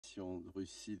représentation de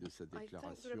Russie de sa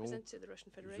déclaration.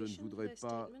 Je ne voudrais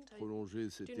pas prolonger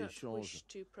cet échange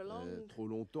trop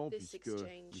longtemps, puisque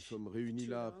nous sommes réunis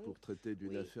là pour traiter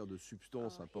d'une affaire de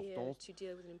substance importante.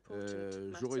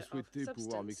 J'aurais souhaité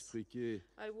pouvoir m'expliquer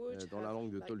dans la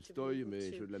langue de Tolstoï,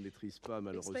 mais je ne la maîtrise pas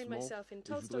malheureusement. Et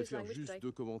je voudrais faire juste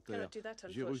 2 commentaires.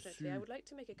 J'ai reçu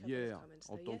hier,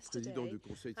 en tant que président du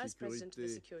Conseil de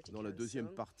sécurité, dans la deuxième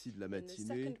partie de la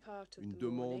matinée, une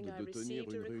demande de tenir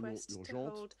une réunion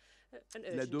urgente.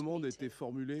 La demande était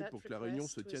formulée pour que la réunion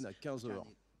se tienne à 15 heures.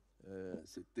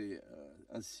 C'était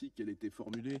ainsi qu'elle était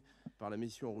formulée par la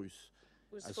mission russe.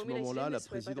 À ce moment-là, la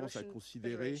présidence a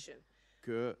considéré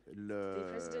que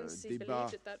le débat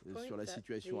sur la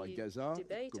situation à Gaza,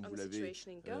 comme vous l'avez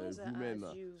vous-même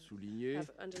souligné,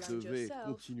 devait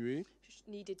continuer.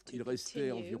 Il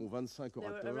restait environ 25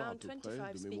 orateurs à peu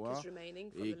près de mémoire,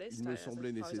 et il me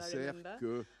semblait nécessaire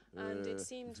que,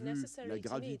 vu la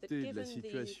gravité de la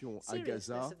situation à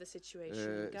Gaza,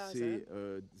 ces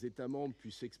États membres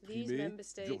puissent s'exprimer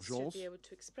d'urgence,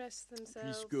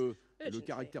 puisque le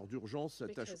caractère d'urgence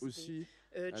s'attache aussi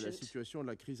à la situation de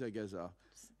la crise à Gaza.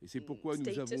 Et c'est pourquoi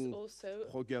nous avons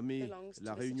programmé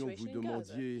la réunion que vous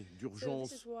demandiez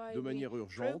d'urgence de manière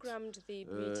urgente,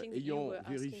 ayant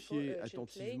vérifié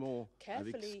attentivement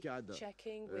avec SCAD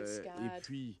et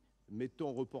puis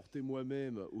m'étant reporté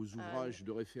moi-même aux ouvrages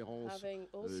de référence,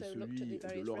 celui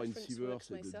de Lauren Sievers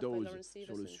et de Dawes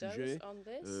sur le sujet.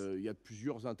 Il y a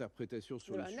plusieurs interprétations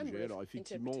sur le sujet. Alors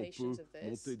effectivement, on peut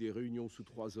monter des réunions sous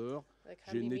 3 heures.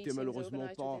 Je n'étais malheureusement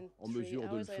pas en mesure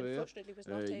de le faire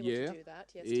hier,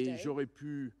 et j'aurais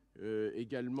pu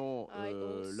également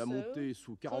la monter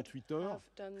sous 48 heures,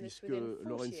 puisque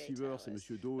Lauren Sievers et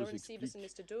M. Dawes expliquent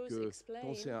que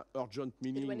quand c'est un urgent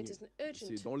meeting,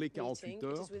 c'est dans les 48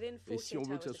 heures, et si on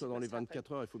veut que ça soit dans les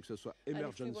 24 heures, il faut que ça soit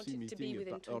emergency meeting et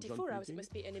pas urgent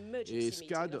meeting. Et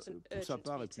SCAD, pour sa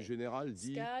part et plus général,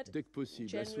 dit dès que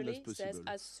possible, as soon as possible.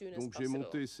 Donc j'ai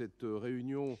monté cette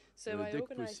réunion dès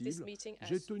que possible.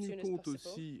 J'ai tenu compte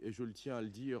aussi, et je le tiens à le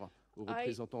dire, aux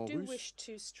représentants russes,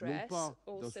 non pas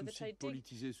d'un souci de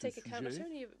politiser ce sujet,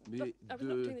 mais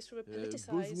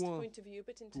de besoin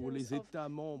pour les États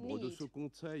membres de ce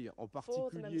Conseil, en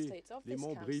particulier les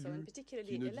membres élus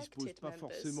qui ne disposent pas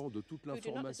forcément de toute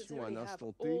l'information à un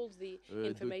instant T,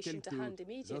 de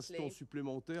quelques instants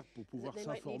supplémentaires pour pouvoir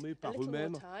s'informer par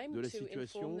eux-mêmes de la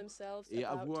situation et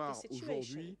avoir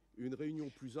aujourd'hui une réunion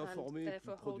plus informée et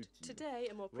plus productive.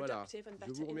 Voilà,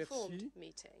 je vous remercie.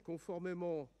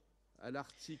 Conformément à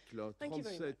l'article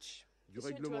 37 du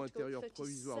règlement intérieur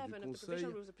provisoire du Conseil,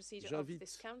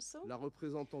 j'invite la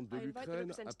représentante de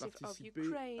l'Ukraine à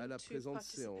participer à la présente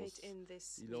séance.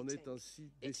 Il en est ainsi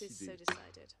décidé.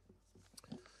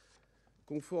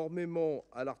 Conformément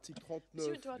à l'article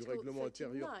 39 du règlement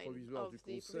intérieur provisoire du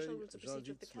Conseil,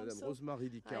 j'invite Mme Rosemary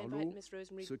DiCarlo,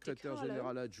 secrétaire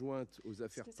générale adjointe aux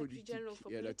affaires politiques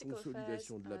et à la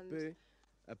consolidation de la paix,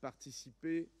 à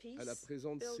participer à la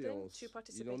présente séance.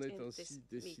 Il en est ainsi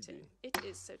décidé.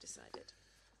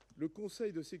 Le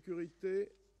Conseil de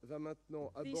sécurité va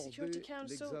maintenant aborder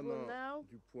l'examen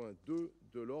du point 2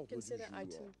 de l'ordre du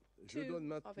jour. Je donne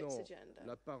maintenant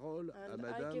la parole à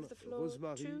Madame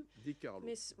Rosemary DiCarlo.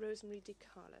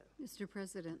 Mr.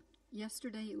 President,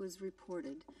 yesterday it was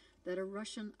reported that a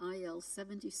Russian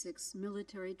Il-76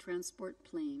 military transport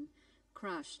plane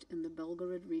crashed in the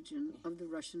Belgorod region of the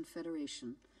Russian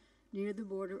Federation, near the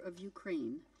border of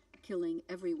Ukraine, killing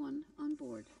everyone on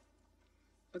board.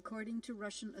 According to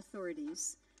Russian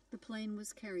authorities, the plane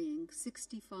was carrying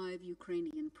 65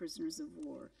 Ukrainian prisoners of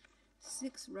war,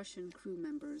 6 Russian crew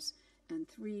members, and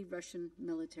 3 Russian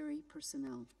military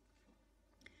personnel.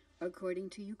 According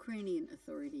to Ukrainian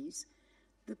authorities,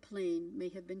 the plane may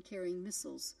have been carrying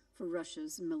missiles for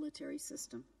Russia's military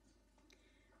system.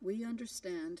 We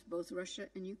understand both Russia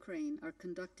and Ukraine are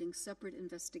conducting separate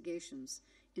investigations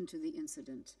into the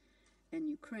incident, and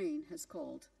Ukraine has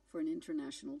called for an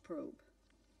international probe.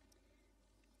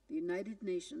 The United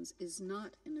Nations is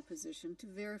not in a position to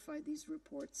verify these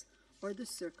reports or the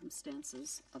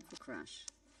circumstances of the crash.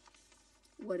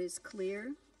 What is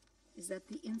clear is that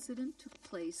the incident took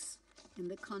place in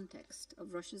the context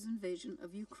of Russia's invasion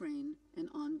of Ukraine and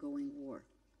ongoing war.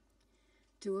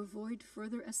 To avoid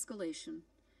further escalation,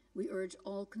 we urge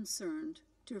all concerned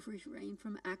to refrain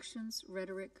from actions,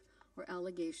 rhetoric, or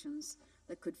allegations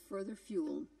that could further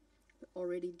fuel the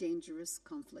already dangerous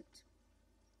conflict.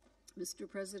 Mr.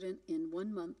 President, in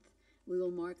 1 month, we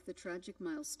will mark the tragic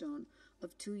milestone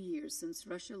of 2 years since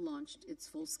Russia launched its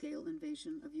full-scale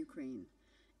invasion of Ukraine,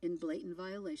 in blatant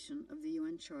violation of the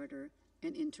UN Charter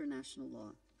and international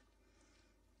law.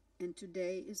 And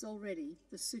today is already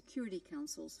the Security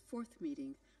Council's 4th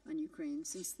meeting on Ukraine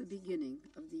since the beginning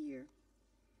of the year.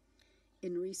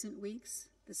 In recent weeks,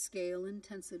 the scale and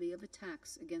intensity of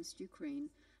attacks against Ukraine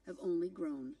have only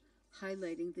grown,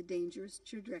 highlighting the dangerous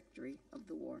trajectory of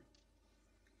the war.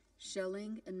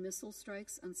 Shelling and missile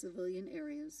strikes on civilian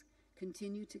areas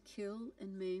continue to kill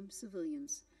and maim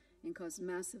civilians and cause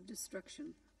massive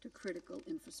destruction to critical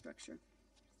infrastructure.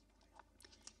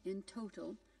 In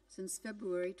total, since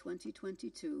February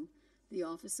 2022, the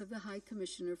Office of the High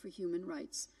Commissioner for Human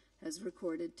Rights has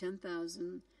recorded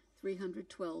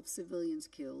 10,312 civilians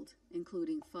killed,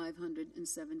 including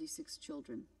 576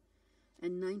 children,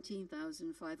 and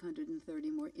 19,530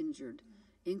 more injured,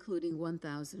 including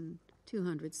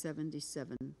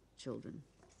 1,277 children.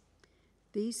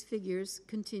 These figures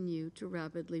continue to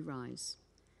rapidly rise.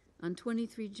 On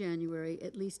 23 January,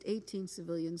 at least 18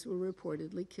 civilians were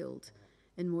reportedly killed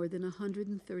and more than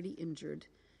 130 injured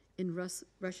in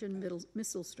Russian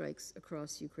missile strikes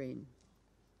across Ukraine.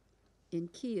 In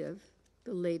Kiev,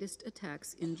 the latest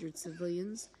attacks injured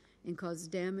civilians and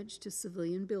caused damage to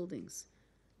civilian buildings,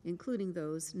 including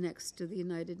those next to the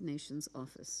United Nations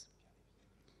office.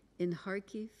 In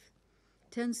Kharkiv,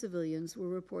 10 civilians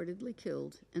were reportedly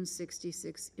killed and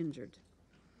 66 injured.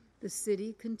 The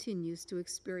city continues to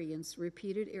experience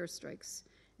repeated airstrikes,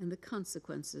 and the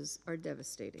consequences are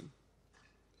devastating.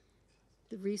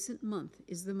 The recent month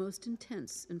is the most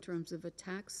intense in terms of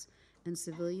attacks and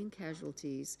civilian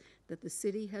casualties that the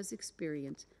city has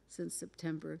experienced since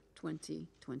September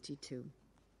 2022.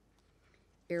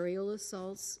 Aerial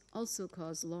assaults also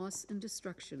cause loss and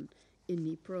destruction in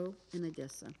Dnipro and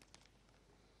Odessa.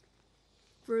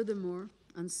 Furthermore,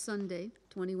 on Sunday,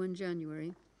 21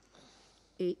 January,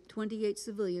 28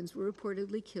 civilians were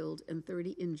reportedly killed and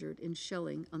 30 injured in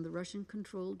shelling on the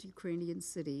Russian-controlled Ukrainian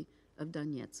city of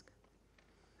Donetsk.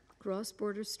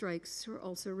 Cross-border strikes are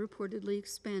also reportedly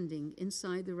expanding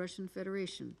inside the Russian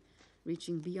Federation,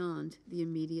 reaching beyond the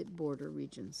immediate border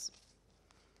regions.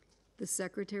 The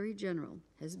Secretary General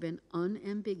has been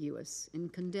unambiguous in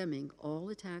condemning all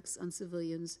attacks on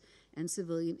civilians and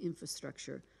civilian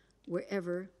infrastructure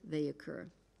wherever they occur.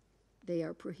 They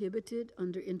are prohibited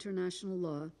under international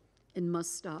law and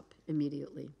must stop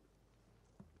immediately.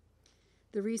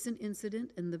 The recent incident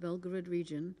in the Belgorod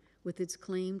region, with its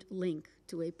claimed link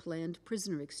to a planned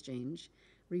prisoner exchange,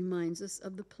 reminds us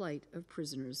of the plight of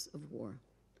prisoners of war.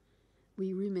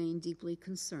 We remain deeply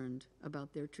concerned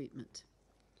about their treatment.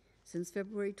 Since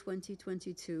February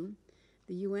 2022,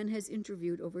 the UN has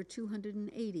interviewed over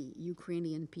 280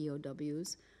 Ukrainian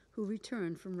POWs who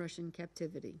returned from Russian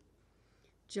captivity.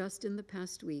 Just in the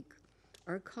past week,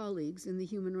 our colleagues in the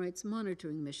Human Rights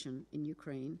Monitoring Mission in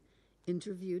Ukraine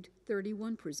interviewed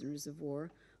 31 prisoners of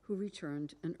war who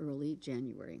returned in early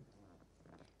January.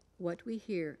 What we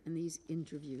hear in these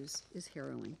interviews is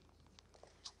harrowing.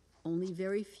 Only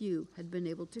very few had been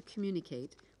able to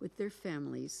communicate with their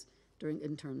families during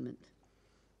internment.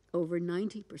 Over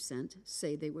 90%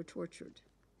 say they were tortured.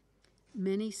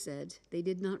 Many said they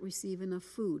did not receive enough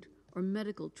food or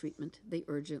medical treatment they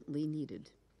urgently needed.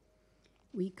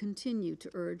 We continue to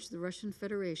urge the Russian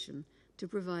Federation to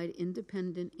provide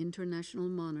independent international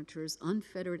monitors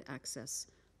unfettered access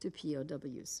to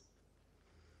POWs.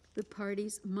 The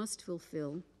parties must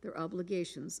fulfill their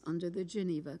obligations under the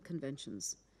Geneva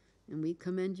Conventions, and we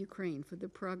commend Ukraine for the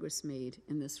progress made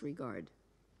in this regard.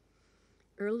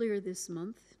 Earlier this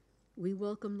month, we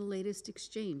welcomed the latest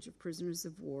exchange of prisoners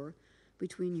of war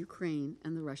between Ukraine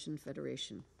and the Russian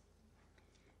Federation.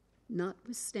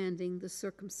 Notwithstanding the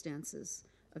circumstances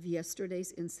of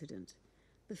yesterday's incident,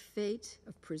 the fate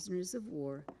of prisoners of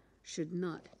war should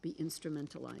not be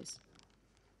instrumentalized.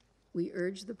 We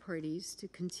urge the parties to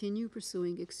continue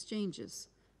pursuing exchanges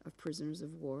of prisoners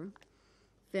of war.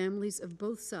 Families of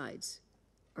both sides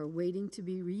are waiting to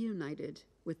be reunited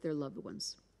with their loved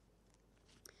ones.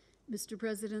 Mr.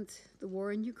 President, the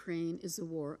war in Ukraine is a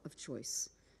war of choice.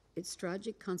 Its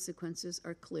tragic consequences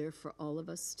are clear for all of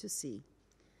us to see.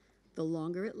 The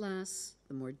longer it lasts,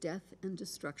 the more death and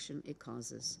destruction it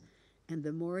causes, and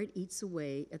the more it eats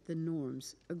away at the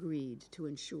norms agreed to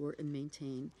ensure and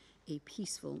maintain a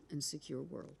peaceful and secure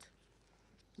world.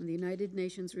 And the United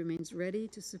Nations remains ready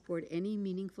to support any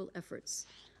meaningful efforts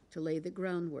to lay the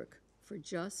groundwork for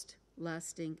just,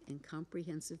 lasting, and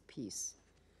comprehensive peace,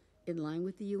 in line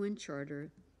with the UN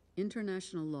Charter,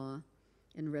 international law,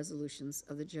 and resolutions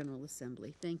of the General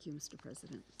Assembly. Thank you, Mr.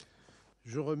 President.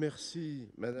 Je remercie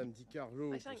Madame Di Carlo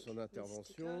pour son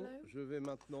intervention. Je vais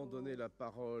maintenant donner la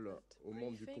parole aux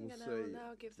membres du Conseil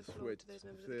qui souhaitent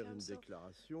faire une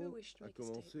déclaration, à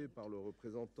commencer par le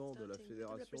représentant de la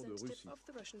Fédération de Russie.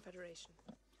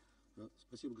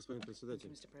 Спасибо, господин председатель.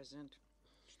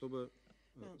 Чтобы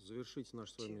завершить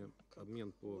наш с вами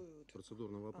обмен по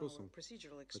процедурным вопросам,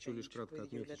 хочу лишь кратко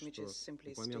отметить, что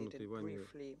упомянутый вами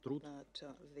труд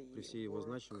при всей его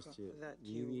значимости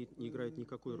не играет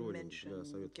никакой роли для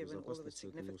Совета Безопасности.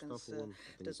 Это не устав ООН,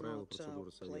 это не правила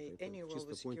процедуры Совета, это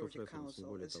чисто point of reference, не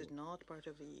более того.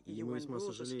 И мы весьма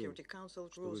сожалеем, что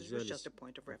вы взялись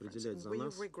определять за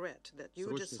нас срочность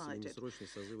или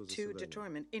несрочность созыва заседания.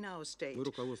 Мы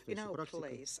руководствуемся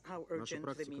практикой. Наша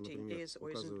практика, например,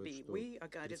 указывает, что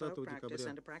 30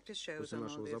 декабря, после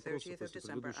нашего запроса, после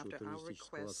предыдущего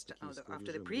террористического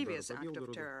акта токийского режима,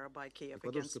 удара по Белгороду,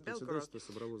 эквадорское председательство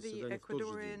собрало заседание в тот же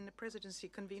день.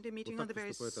 Вот так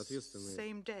поступают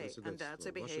ответственные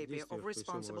председательства. Ваши действия, при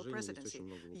всем уважении, есть очень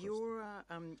много лукавства.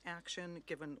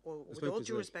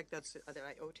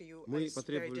 Мы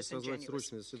потребовали созвать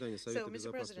срочное заседание Совета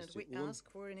Безопасности ООН в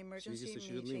связи с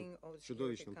очередным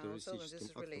чудовищным террористическим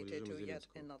актом режима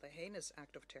Зеленского.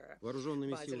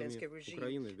 Вооруженными силами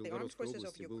Украины в Белгородской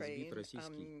области был сбит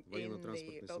российский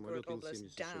военно-транспортный самолет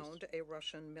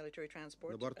Ил-76.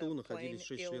 На борту находились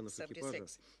 6 членов экипажа,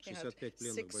 65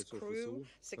 пленных бойцов ВСУ,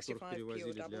 которых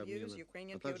перевозили для обмена,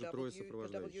 а также трое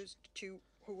сопровождающих.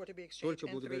 Только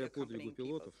благодаря подвигу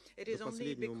пилотов, до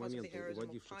последнего момента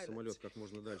уводивших самолет как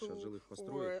можно дальше от жилых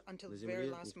построек, на земле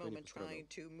никто не пострадал.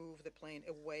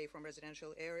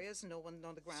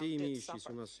 Все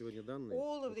имеющиеся у нас сегодня данные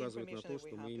указывают на то,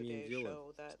 что мы имеем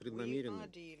дело с преднамеренным,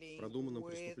 продуманным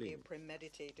преступлением.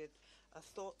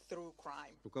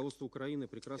 Руководство Украины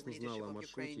прекрасно знало о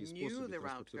маршруте и способе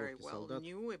транспортировки солдат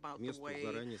к месту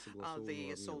заранее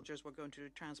согласованного обмена.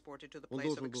 Он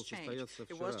должен был состояться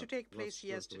вчера,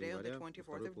 24 января, во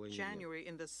второй половине дня.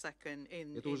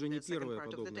 Это уже не первая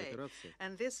подобная операция,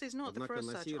 однако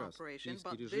на сей раз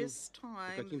киевский режим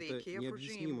по каким-то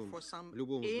необъяснимым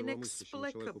любому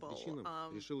здравомыслящему человеку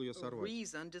причинам решил ее сорвать,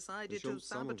 причем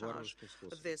самым варварским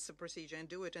способом.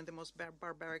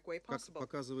 Как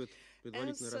показывает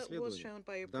предварительное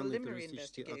расследование, данный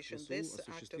террористический акт ВСУ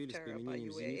осуществили с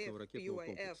применением зенитного ракетного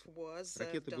комплекса.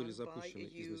 Ракеты были запущены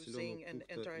из населенного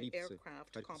пункта Липцы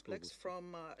Харьковской области.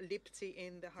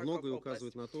 Многое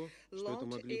указывает на то, что это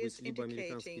могли быть либо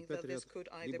американский Патриот,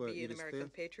 либо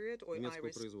ИРСТ немецкого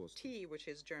производства.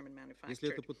 Если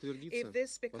это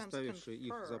подтвердится, поставившие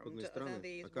их западные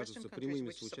страны окажутся прямыми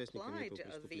соучастниками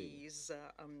этого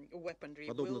преступления.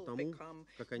 Подобно тому,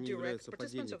 как они являются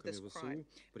подельниками ВСУ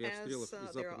при обстрелах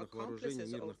из западных вооружений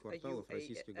мирных кварталов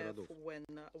российских городов.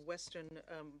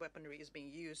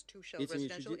 Этими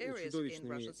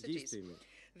чудовищными действиями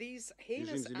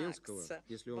режим Зеленского,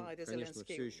 если он, конечно,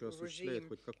 все еще осуществляет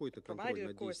хоть какой-то контроль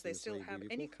над действиями своих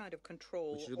боевиков,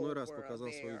 в очередной раз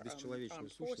показал свою бесчеловечную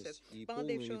сущность и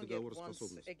полную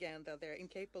недоговороспособность.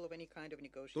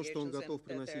 То, что он готов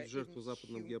приносить в жертву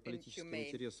западным геополитическим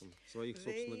интересам своих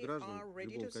собственных граждан в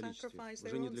любом количестве,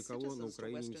 уже ни для кого на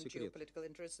Украине не секрет.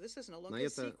 На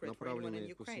это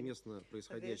направлены повсеместно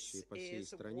происходящие по всей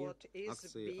стране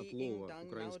акции отлова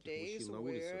украинских мужчин на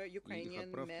улицах и их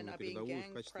отправки на передовую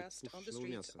в качестве пушечного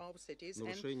мяса в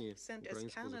нарушении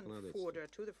украинского законодательства.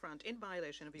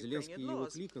 Зеленский и его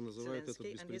клика называют этот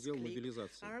беспредел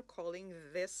мобилизацией.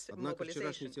 Однако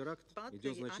вчерашний теракт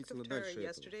идет значительно дальше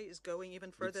этого. Ведь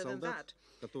солдат,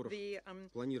 которых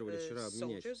планировали вчера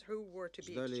обменять,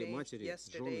 ждали матери,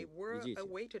 жены и дети.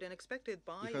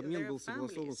 Их обмен был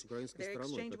согласован с украинской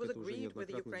стороной, как это уже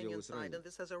неоднократно делалось ранее.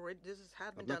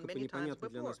 Однако по непонятной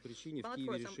для нас причине в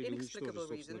Киеве решили уничтожить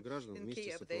собственных граждан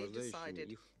вместе с сопровождающими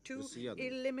их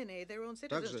россиянами.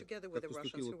 Так же, как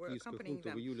поступила киевская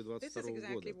хунта в июле 22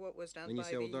 года,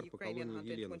 нанеся удар по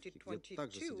колонии Еленовки, где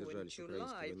также содержались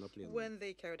украинские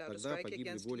военнопленные. Тогда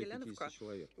погибли более 50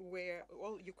 человек.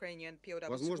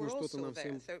 Возможно, что-то нам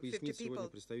всем пояснит сегодня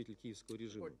представитель киевского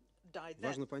режима.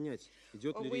 Важно понять,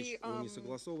 идет ли речь о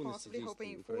несогласованности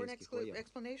действий украинских военных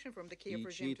и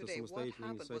чьей-то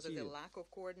самостоятельной инициативе,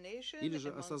 или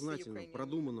же о сознательном,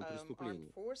 продуманном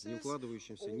преступлении, не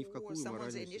укладывающемся ни в какую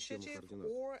моральную систему координат.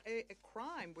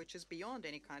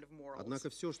 Однако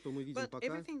все, что мы видим пока,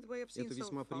 это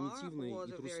весьма примитивные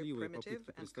и трусливые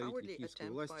попытки представителей киевской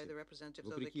власти,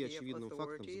 вопреки очевидным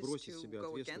фактам, сбросить с себя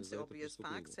ответственность за это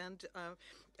преступление.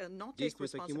 Действуя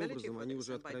таким образом, они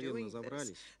уже откровенно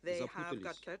забрались,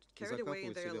 запутались и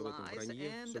закапывают себя в этом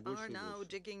вранье все больше и больше.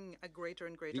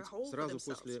 Ведь сразу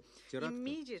после теракта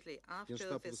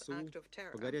Генштаб ВСУ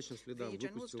по горячим следам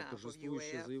выпустил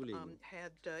торжествующее заявление,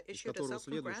 из которого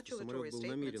следует, что самолет был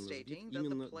намеренно сбит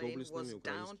именно доблестными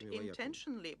украинскими вояками.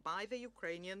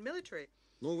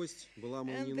 Новость была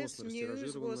молниеносно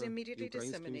растиражирована и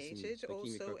украинскими СМИ,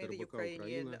 такими как РБК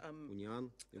Украина,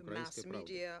 Униан и Украинская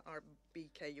правда.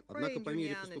 Однако по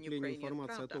мере поступления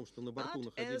информации о том, что на борту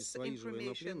находились свои же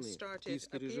военнопленные,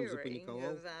 киевский режим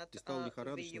запаниковал и стал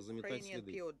лихорадочно заметать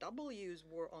следы.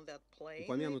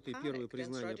 Упомянутые первые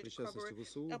признания о причастности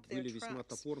ВСУ были весьма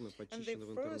топорно подчищены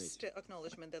в интернете.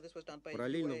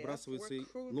 Параллельно вбрасываются и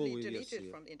новые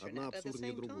версии, одна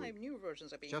абсурднее другой.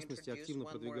 В частности, активно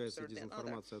продвигается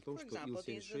дезинформация о том, что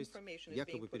Ил-76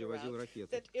 якобы перевозил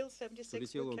ракеты, что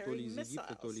летел он то ли из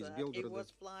Египта, то ли из Белгорода,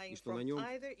 и что на нем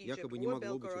якобы не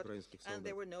могло быть украинских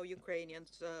солдат.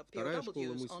 Вторая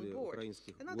школа мысли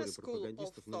украинских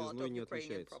горе-пропагандистов новизной не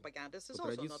отличается. По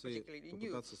традиции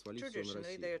попытаться свалить все на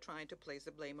Россию.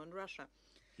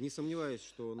 Не сомневаюсь,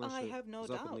 что наши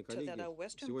западные коллеги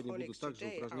сегодня будут также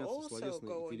упражняться в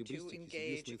словесной эквилибристике с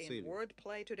единственной целью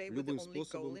 – любым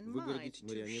способом выгородить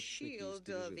марионеточный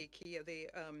киевский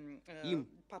режим. Им,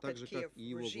 так же как и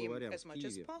его главарям в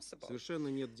Киеве, совершенно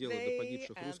нет дела до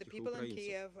погибших русских и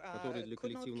украинцев, которые для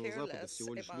коллективного Запада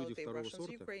всего лишь люди второго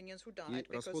сорта и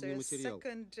расходный материал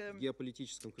в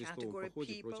геополитическом крестовом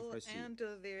походе против России.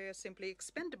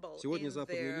 Сегодня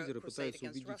западные лидеры пытаются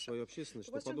убедить свою общественность,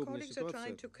 что подобная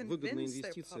ситуация – выгодная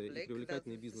инвестиция и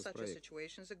привлекательный бизнес-проект.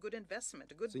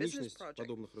 Циничность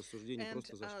подобных рассуждений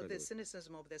просто зашкаливает.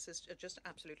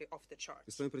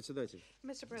 Господин председатель,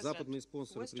 западные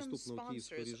спонсоры преступного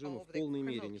киевского режима в полной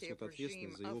мере несут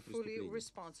ответственность за его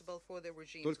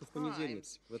преступления. Только в понедельник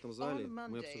в этом зале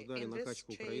мы обсуждали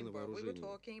накачку Украины вооружением.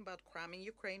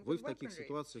 Вы в таких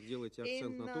ситуациях делаете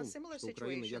акцент на том, что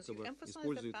Украина якобы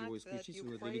использует его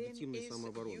исключительно для легитимной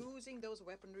самообороны.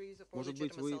 Может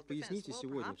быть, вы поясните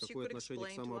сегодня, какое отношение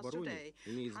к самообороне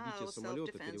имеет сбитие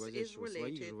самолета, перевозящего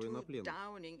своих же военнопленных,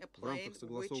 в рамках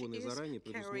согласованной заранее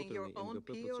предусмотренной МГП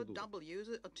процедуры.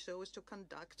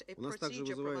 У нас также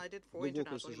вызывает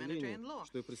глубокое сожаление,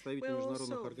 что и представители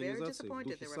международных организаций в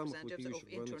духе самых вопиющих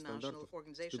двойных стандартов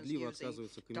стыдливо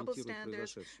отказываются комментировать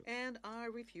произошедшее.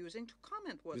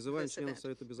 Призываем членов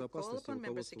Совета Безопасности и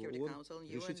руководства ООН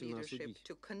решительно осудить этот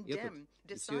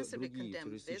и все другие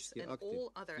террористические акты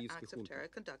киевской хунты.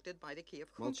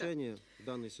 Молчание в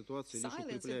данной ситуации лишь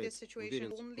укрепляет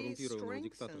уверенность коррумпированного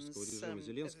диктаторского режима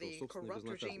Зеленского в собственной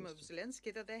безнаказанности.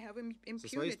 Со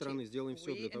своей стороны сделаем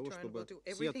все для того, чтобы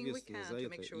все ответственные за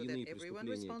это и иные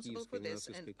преступления киевской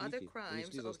ненацистской клики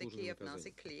понесли заслуженное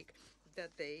наказание.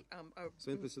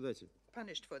 Господин председатель, в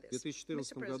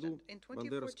 2014 году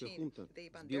бандеровская хунта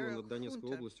сбила над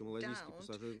Донецкой областью малазийский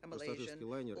пассажирский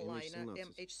лайнер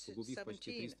MH17, погубив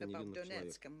почти 300 невинных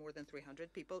человек.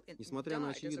 Несмотря на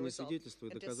очевидные свидетельства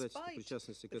и доказательства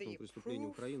причастности к этому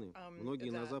преступлению Украины,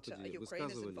 многие на Западе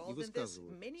высказывали и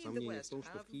высказывают сомнения в том,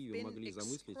 что в Киеве могли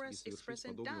замыслить и совершить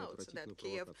подобную отвратительную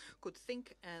провокацию.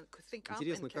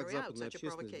 Интересно, как западная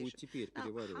общественность будет теперь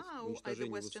переваривать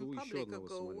уничтожение ВСУ еще одного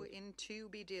самолета.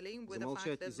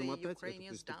 Замолчать и замотать это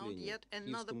преступление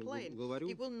киевскому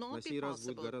главарю на сей раз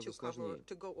будет гораздо сложнее.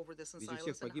 Ведь у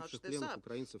всех погибших пленных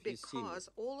украинцев есть семьи,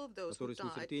 которые с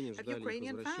нетерпением ждали их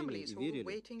возвращения и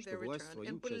верили, что власть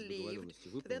свою часть договоренности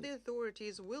выполнит.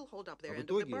 А в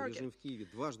итоге режим в Киеве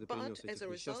дважды принес этих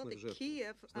несчастных жертв,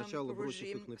 сначала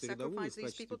бросив их на передовую в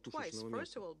качестве пушечного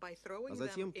мяса, а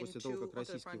затем, после того, как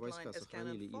российские войска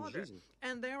сохранили им жизнь,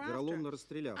 вероломно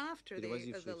расстреляв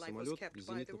перевозивший их самолет из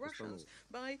зенитных установок.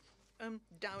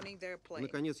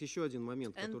 Наконец, еще один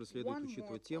момент, который следует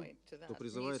учитывать тем, кто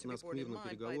призывает нас к мирным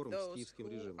переговорам с киевским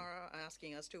режимом.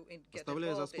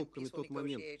 Оставляя за скобками тот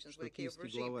момент, что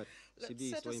киевский главарь себе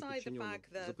и своим подчиненным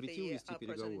запретил вести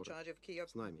переговоры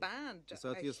с нами, и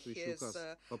соответствующий указ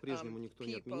по-прежнему никто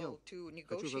не отменял,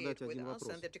 хочу задать один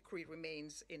вопрос.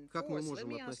 Как мы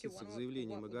можем относиться к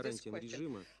заявлениям и гарантиям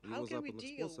режима и его западных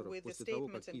спонсоров после того,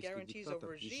 как киевский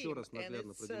диктатор еще раз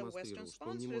наглядно продемонстрировал, что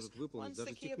он не может выполнить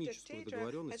даже техническую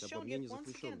договоренность об обмене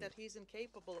заключенными?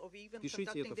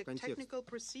 Пишите это в контекст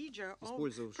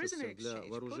использовавшихся для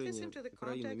вооружения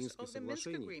Украины Минских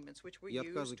соглашений и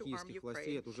отказа киевских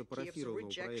властей от уже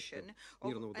парафированного проекта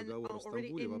мирного договора в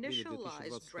Стамбуле в апреле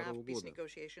 2022 года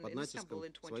под натиском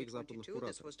своих западных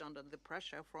кураторов. И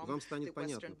вам станет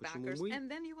понятно, почему мы,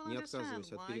 не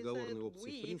отказываясь от переговорной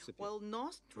опции в принципе,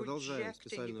 продолжаем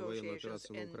специальную военную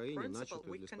операцию на Украине,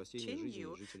 начатую для спасения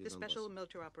жизни жителей Донбасса.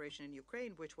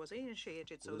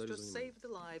 Initiated so as to save the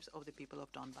lives of the people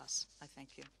of Donbass. I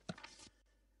thank you.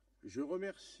 Je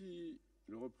remercie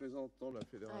le représentant de la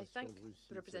Fédération I thank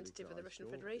the representative of the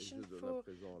Russian Federation for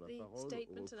the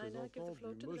statement, and I now give the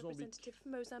floor to the representative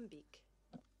from Mozambique.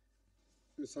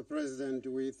 Mr. President,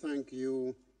 we thank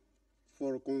you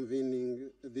for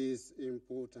convening this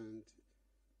important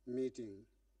meeting.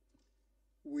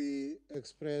 We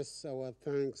express our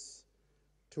thanks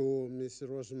to Ms.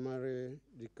 Rosemary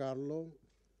DiCarlo,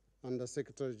 Under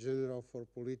Secretary General for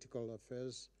Political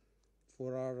Affairs,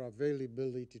 for our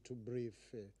availability to brief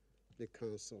the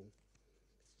Council.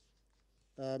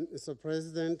 Mr.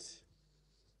 President,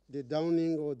 the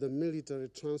downing of the military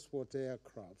transport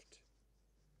aircraft,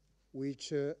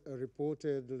 which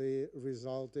reportedly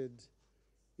resulted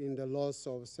in the loss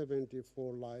of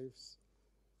 74 lives,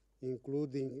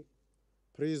 including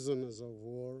prisoners of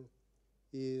war,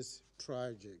 is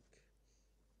tragic.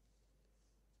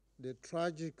 The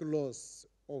tragic loss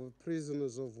of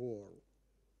prisoners of war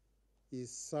is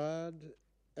sad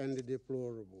and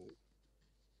deplorable.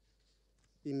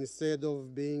 Instead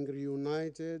of being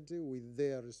reunited with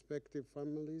their respective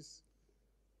families,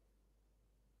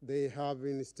 they have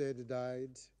instead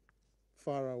died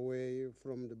far away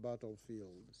from the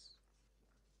battlefields.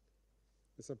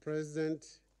 Mr. President,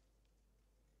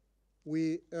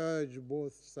 we urge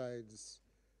both sides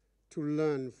to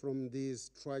learn from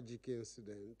this tragic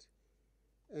incident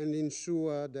and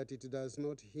ensure that it does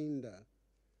not hinder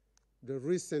the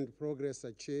recent progress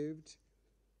achieved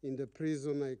in the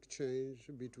prisoner exchange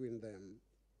between them.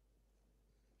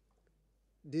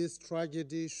 This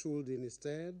tragedy should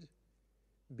instead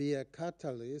be a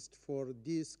catalyst for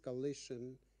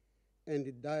de-escalation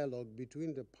and dialogue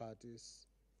between the parties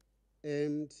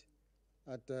aimed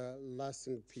at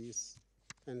lasting peace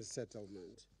and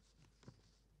settlement.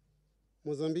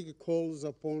 Mozambique calls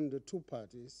upon the two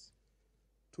parties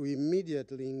to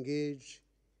immediately engage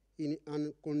in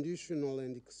unconditional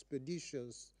and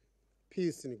expeditious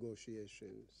peace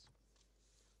negotiations.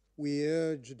 We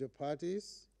urge the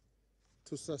parties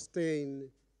to sustain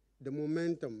the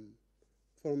momentum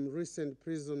from recent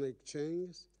prisoner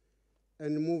exchanges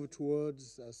and move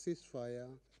towards a ceasefire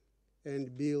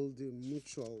and build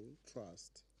mutual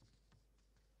trust.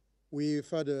 We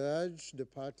further urge the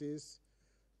parties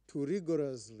to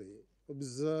rigorously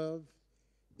observe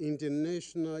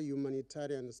international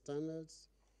humanitarian standards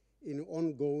in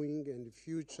ongoing and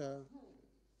future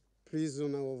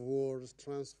prisoner of war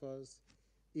transfers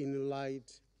in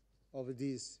light of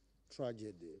this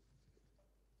tragedy.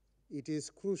 It is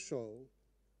crucial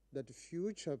that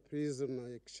future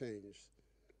prisoner exchange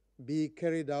be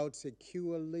carried out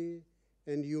securely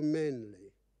and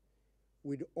humanely,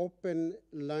 with open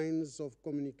lines of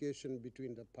communication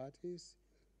between the parties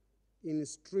in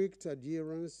strict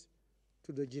adherence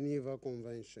to the Geneva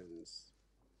Conventions.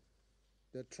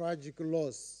 The tragic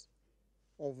loss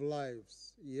of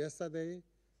lives yesterday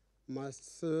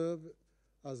must serve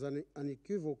as an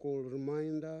unequivocal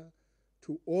reminder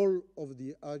to all of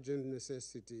the urgent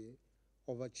necessity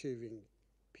of achieving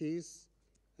peace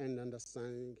and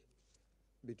understanding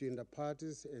between the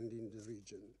parties and in the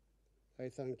region. I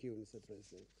thank you, Mr.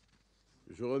 President.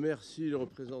 Je remercie le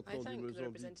représentant du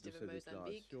Mozambique de sa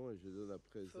déclaration et je donne à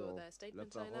présent la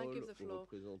parole au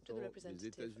représentant des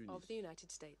États-Unis.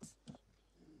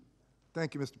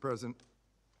 Thank you, Mr. President.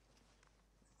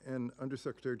 And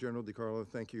Undersecretary General DiCarlo,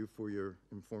 thank you for your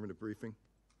informative briefing.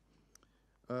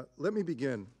 Let me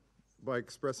begin by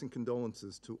expressing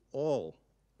condolences to all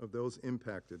of those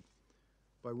impacted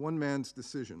by one man's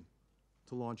decision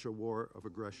to launch a war of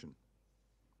aggression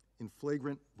in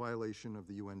flagrant violation of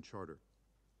the UN Charter.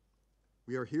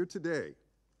 We are here today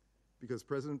because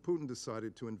President Putin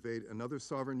decided to invade another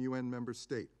sovereign UN member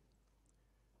state.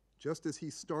 Just as he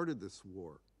started this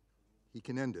war, he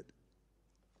can end it.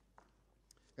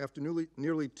 After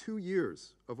nearly 2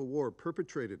 years of a war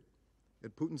perpetrated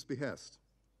at Putin's behest,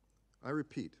 I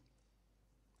repeat,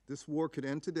 this war could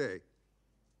end today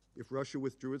if Russia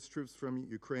withdrew its troops from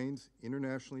Ukraine's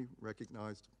internationally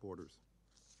recognized borders.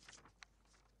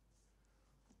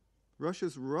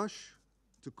 Russia's rush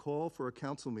to call for a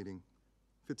council meeting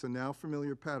fits a now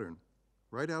familiar pattern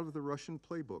right out of the Russian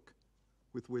playbook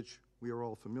with which we are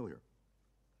all familiar.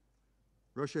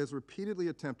 Russia has repeatedly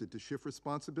attempted to shift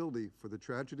responsibility for the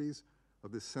tragedies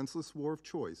of this senseless war of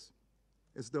choice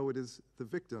as though it is the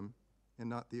victim and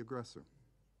not the aggressor.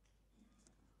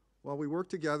 While we work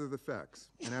to gather the facts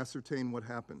and ascertain what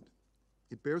happened,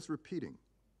 it bears repeating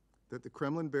that the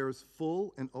Kremlin bears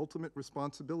full and ultimate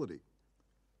responsibility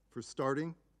for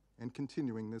starting and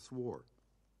continuing this war.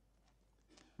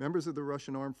 Members of the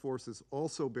Russian armed forces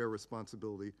also bear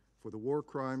responsibility for the war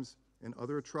crimes and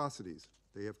other atrocities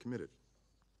they have committed.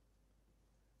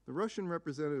 The Russian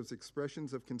representatives'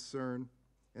 expressions of concern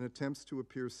and attempts to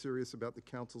appear serious about the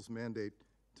Council's mandate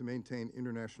to maintain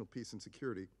international peace and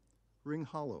security ring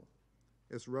hollow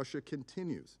as Russia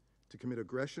continues to commit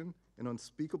aggression and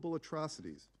unspeakable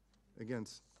atrocities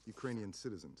against Ukrainian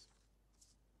citizens.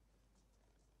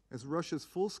 As Russia's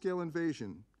full-scale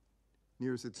invasion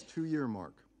nears its 2-year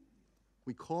mark,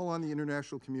 we call on the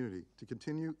international community to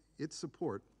continue its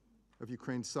support of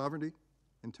Ukraine's sovereignty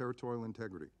and territorial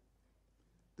integrity.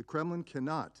 The Kremlin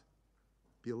cannot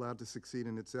be allowed to succeed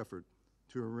in its effort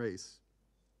to erase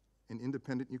an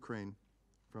independent Ukraine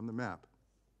from the map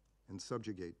and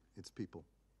subjugate its people.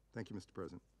 Thank you, Mr.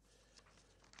 President.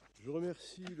 Je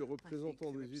remercie le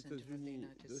représentant des États-Unis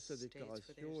de sa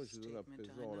déclaration et je donne à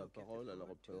présent la parole à la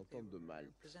représentante de Malte.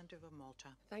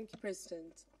 Thank you,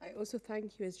 President. I also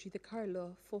thank USG De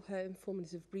Carlo for her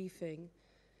informative briefing.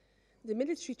 The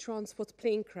military transport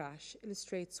plane crash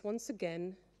illustrates once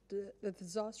again the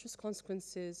disastrous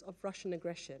consequences of Russian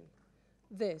aggression.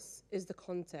 This is the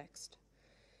context.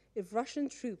 If Russian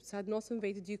troops had not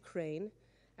invaded Ukraine,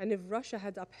 and if Russia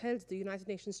had upheld the United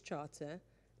Nations Charter,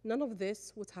 none of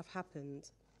this would have happened.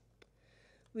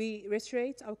 We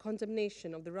reiterate our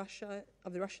condemnation of the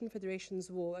Russian Federation's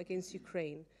war against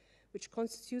Ukraine, which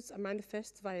constitutes a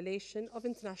manifest violation of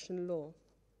international law.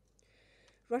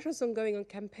 Russia's ongoing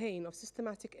campaign of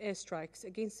systematic airstrikes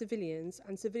against civilians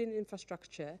and civilian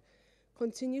infrastructure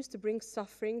continues to bring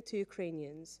suffering to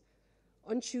Ukrainians.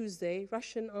 On Tuesday,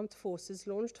 Russian armed forces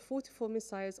launched 44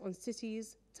 missiles on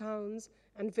cities, towns,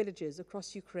 and villages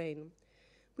across Ukraine,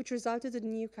 which resulted in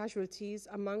new casualties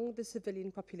among the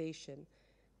civilian population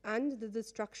and the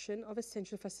destruction of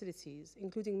essential facilities,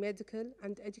 including medical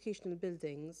and educational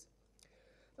buildings.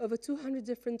 Over 200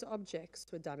 different objects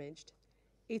were damaged,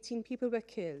 18 people were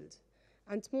killed,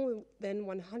 and more than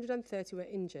 130 were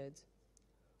injured.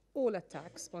 All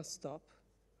attacks must stop.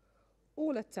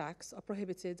 All attacks are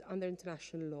prohibited under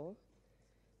international law.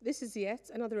 This is yet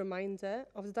another reminder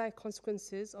of the dire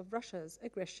consequences of Russia's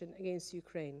aggression against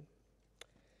Ukraine.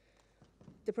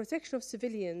 The protection of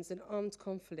civilians in armed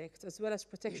conflict, as well as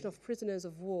protection of prisoners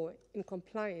of war in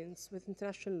compliance with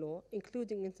international law,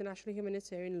 including international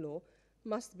humanitarian law,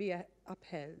 must be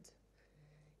upheld.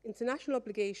 International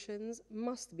obligations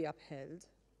must be upheld.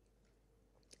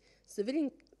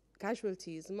 Civilian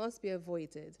casualties must be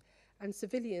avoided, and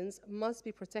civilians must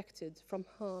be protected from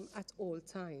harm at all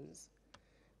times.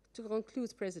 To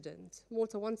conclude, President,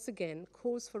 Malta once again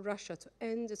calls for Russia to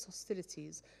end its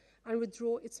hostilities and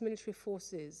withdraw its military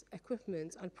forces,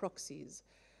 equipment, and proxies.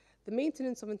 The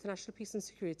maintenance of international peace and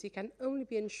security can only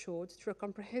be ensured through a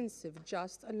comprehensive,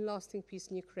 just, and lasting peace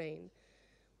in Ukraine.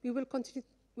 We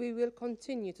will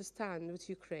continue to stand with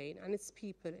Ukraine and its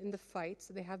people in the fight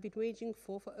they have been waging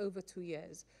for over 2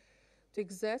 years, to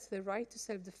exert their right to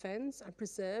self-defense and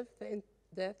preserve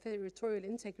their territorial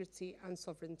integrity and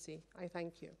sovereignty. I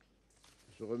thank you.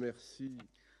 Je remercie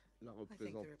la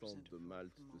représentante de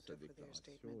Malte de sa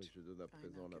déclaration et je donne à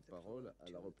présent la parole à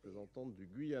la représentante du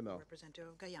Guyana.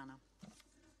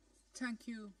 Thank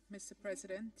you, Mr.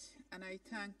 President, and I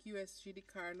thank USG De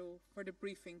Carlo for the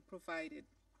briefing provided.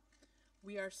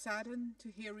 We are saddened to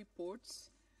hear reports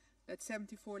that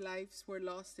 74 lives were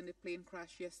lost in the plane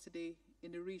crash yesterday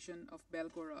in the region of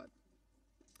Belgorod.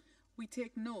 We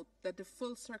take note that the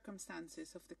full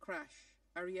circumstances of the crash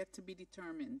are yet to be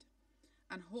determined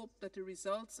and hope that the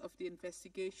results of the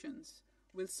investigations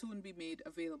will soon be made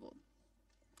available.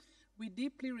 We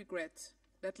deeply regret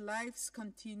that lives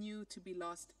continue to be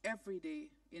lost every day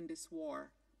in this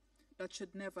war that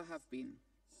should never have been.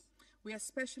 We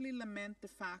especially lament the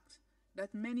fact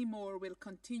that many more will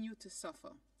continue to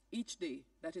suffer each day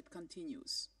that it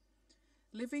continues,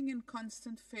 living in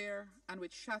constant fear and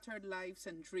with shattered lives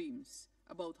and dreams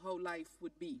about how life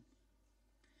would be,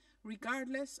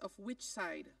 regardless of which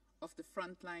side of the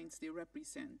front lines they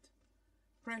represent.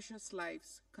 Precious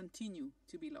lives continue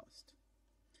to be lost.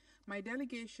 My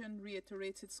delegation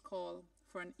reiterates its call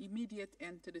for an immediate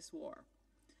end to this war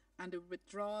and the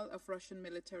withdrawal of Russian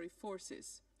military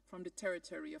forces from the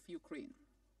territory of Ukraine.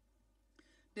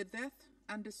 The death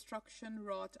and destruction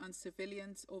wrought on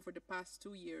civilians over the past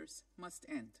 2 years must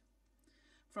end.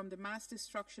 From the mass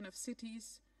destruction of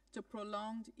cities to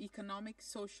prolonged economic,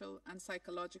 social, and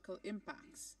psychological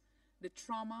impacts, the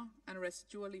trauma and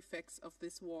residual effects of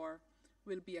this war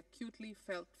will be acutely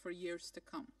felt for years to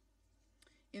come.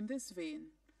 In this vein,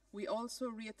 we also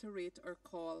reiterate our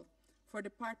call for the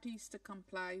parties to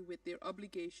comply with their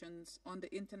obligations under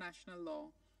international law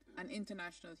and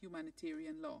international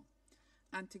humanitarian law,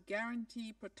 and to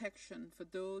guarantee protection for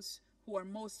those who are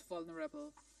most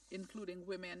vulnerable, including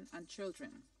women and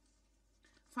children.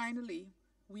 Finally,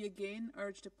 we again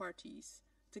urge the parties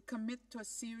to commit to a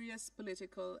serious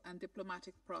political and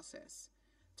diplomatic process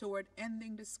toward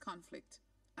ending this conflict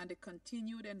and the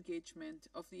continued engagement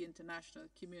of the international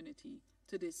community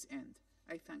to this end.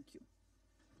 I thank you.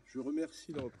 Je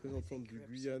remercie la représentante du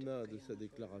Guyana de sa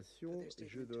déclaration et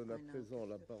je donne à présent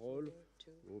la parole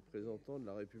au représentant de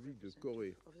la République de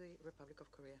Corée.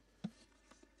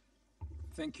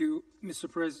 Thank you, Mr.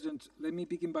 President. Let me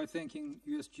begin by thanking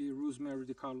USG Rosemary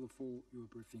DiCarlo for your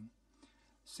briefing.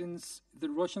 Since the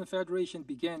Russian Federation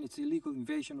began its illegal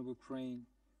invasion of Ukraine,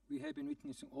 we have been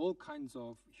witnessing all kinds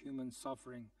of human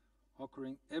suffering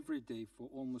occurring every day for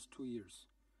almost 2 years.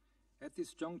 At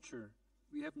this juncture,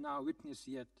 we have now witnessed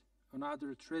yet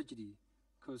another tragedy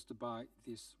caused by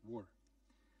this war.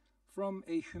 From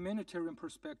a humanitarian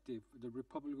perspective, the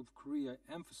Republic of Korea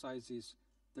emphasizes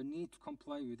the need to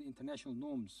comply with international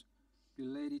norms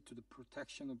related to the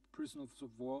protection of prisoners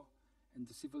of war and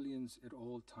the civilians at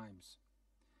all times.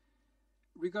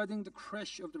 Regarding the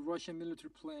crash of the Russian military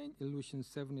plane Ilyushin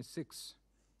 76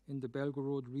 in the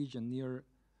Belgorod region near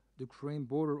the Ukraine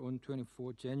border on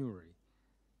 24 January,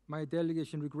 my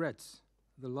delegation regrets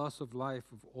the loss of life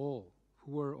of all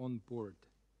who were on board.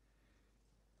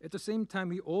 At the same time,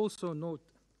 we also note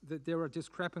that there are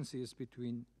discrepancies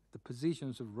between the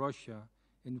positions of Russia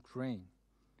and Ukraine,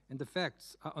 and the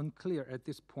facts are unclear at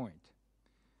this point.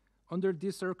 Under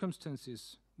these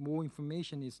circumstances, more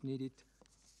information is needed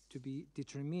to be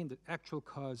determined the actual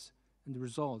cause and the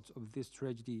results of this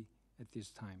tragedy at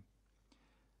this time.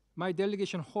 My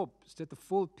delegation hopes that the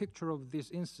full picture of this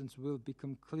instance will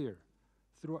become clear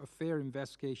through a fair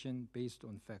investigation based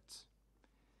on facts.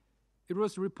 It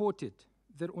was reported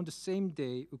that on the same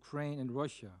day, Ukraine and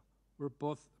Russia were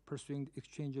both pursuing the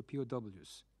exchange of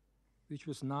POWs, which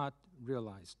was not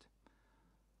realized.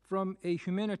 From a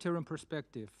humanitarian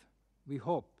perspective, we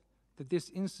hope that this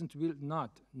incident will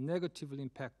not negatively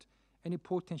impact any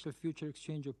potential future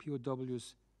exchange of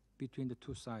POWs between the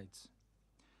two sides.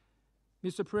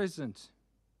 Mr. President,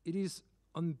 it is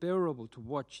unbearable to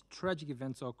watch tragic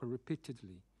events occur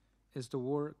repeatedly as the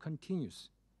war continues.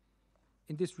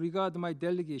 In this regard, my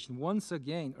delegation once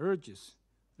again urges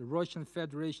the Russian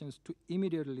Federation to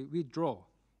immediately withdraw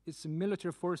its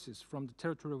military forces from the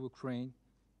territory of Ukraine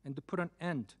and to put an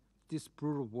end to this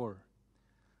brutal war.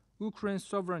 Ukraine's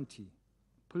sovereignty,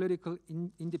 political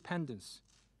independence,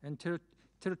 and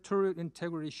territorial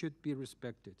integrity should be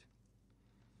respected.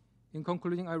 In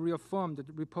concluding, I reaffirm that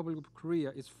the Republic of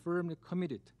Korea is firmly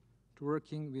committed to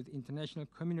working with the international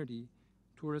community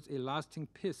towards a lasting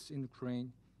peace in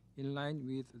Ukraine in line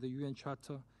with the UN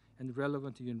Charter and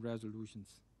relevant UN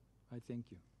resolutions. I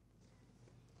thank you.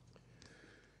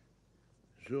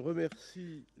 Je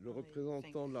remercie le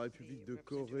représentant de la République de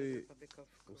Corée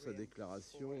pour sa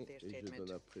déclaration et je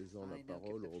donne à présent la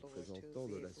parole au représentant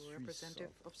de la Suisse.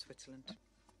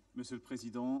 Monsieur le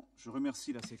Président, je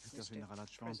remercie la secrétaire générale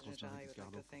adjointe Rosemary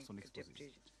DiCarlo pour son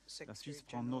exposé. La Suisse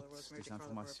prend note des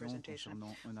informations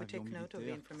concernant un avion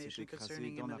militaire qui s'est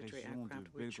écrasé dans la région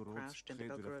de Belgorod, près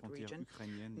de la frontière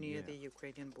ukrainienne hier.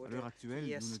 À l'heure actuelle, nous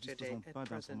ne disposons pas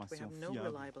d'informations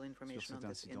fiables sur cet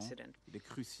incident. Il est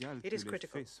crucial que les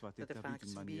faits soient établis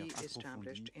d'une manière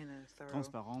approfondie,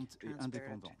 transparente et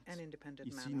indépendante.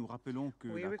 Ici, nous rappelons que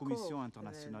la Commission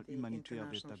internationale humanitaire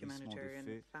d'établissement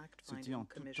des faits se tient en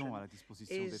tout temps à la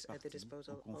disposition des parties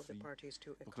au conflit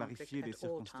pour clarifier les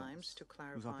circonstances.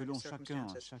 Nous appelons chacun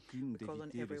à chacune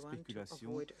d'éviter les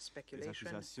spéculations, les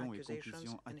accusations et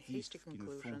conclusions hâtives qui ne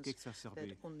font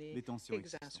qu'exacerber les tensions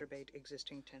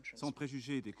existantes. Sans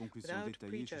préjuger des conclusions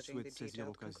détaillées, je souhaite saisir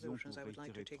l'occasion pour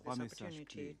réitérer 3 messages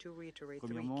clés.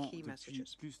 Premièrement,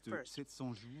 depuis plus de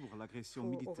 700 jours, l'agression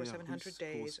militaire russe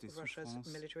cause des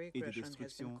souffrances et des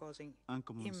destructions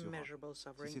incommensurables.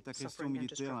 Si cette agression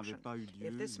militaire n'avait pas eu lieu,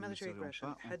 nous ne serions pas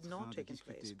en train de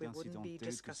discuter d'incidents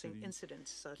tels que celui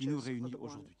qui nous réunit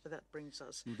aujourd'hui.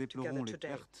 Nous déplorons les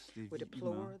pertes des vies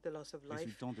humaines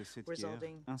résultant de cette guerre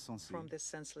insensée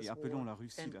et appelons la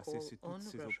Russie à cesser toutes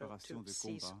ses opérations de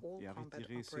combat et à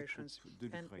retirer ses troupes de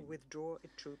l'Ukraine.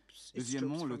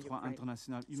 Deuxièmement, le droit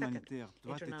international humanitaire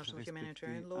doit être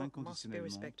respecté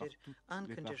inconditionnellement par toutes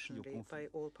les parties au conflit.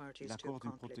 Il accorde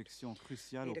une protection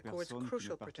cruciale aux personnes qui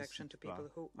ne participent pas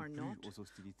ou plus aux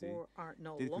hostilités,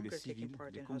 telles que les civils,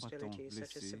 les combattants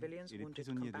blessés et les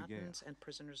prisonniers de guerre.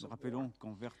 Nous rappelons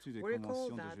qu'en vertu des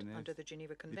conventions de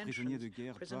Genève, les prisonniers de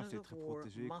guerre doivent être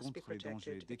protégés contre les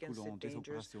dangers découlant des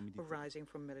opérations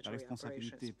militaires. La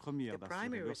responsabilité première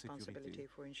d'assurer leur sécurité,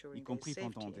 y compris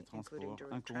pendant des transports,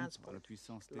 incombe à la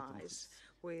puissance détentrice.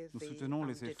 Nous soutenons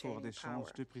les efforts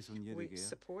d'échange de prisonniers de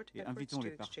guerre et invitons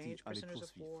les parties à les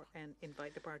poursuivre.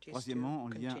 Troisièmement, en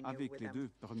lien avec les deux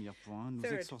premiers points, nous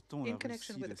exhortons la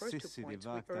Russie de cesser les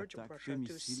vagues d'attaques de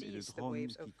missiles et de drones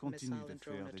qui continuent de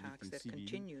faire des victimes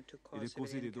civiles et de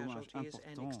causer des dommages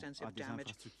importants à des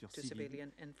infrastructures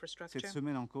civiles. Cette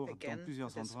semaine encore, dans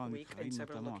plusieurs endroits en Ukraine,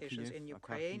 notamment à Kiev,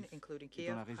 à Kharkiv et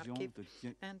dans la région de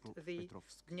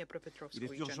Dniepropetrovsk. Il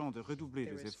est urgent de redoubler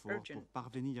les efforts pour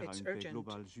parvenir à une paix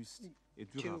globale juste et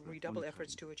durable en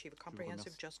Ukraine.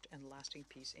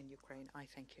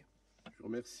 Je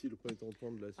remercie le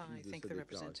représentant de la Suisse de sa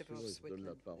déclaration et je donne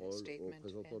la parole au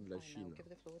représentant de la Chine.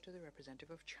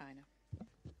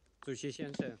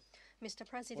 Mr.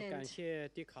 President,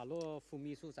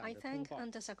 I thank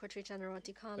Under-Secretary General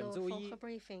Di Carlo for her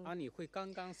briefing.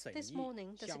 This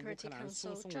morning, the Security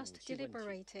Council just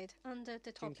deliberated under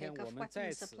the topic of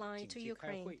weapons supply to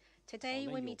Ukraine. Today,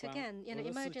 we meet again in an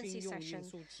emergency session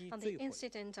on the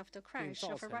incident of the crash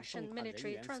of a Russian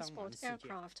military transport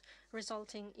aircraft,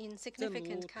 resulting in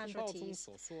significant casualties.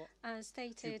 As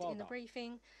stated in the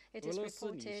briefing, it is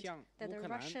reported that the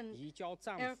Russian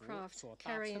aircraft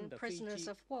carrying prisoners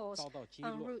of war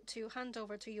en route to hand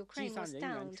over to Ukraine was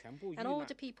downed, and all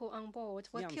the people on board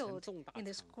were killed in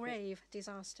this grave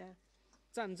disaster.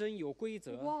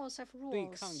 Wars have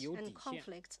rules and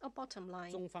conflicts a bottom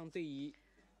line.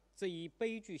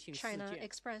 China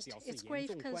expressed its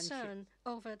grave concern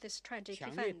over this tragic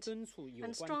event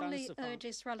and strongly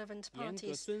urges relevant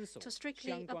parties to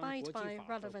strictly abide by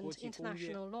relevant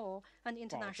international law and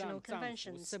international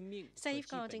conventions,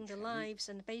 safeguarding the lives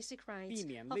and basic rights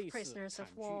of prisoners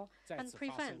of war and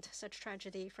prevent such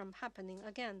tragedy from happening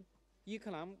again. The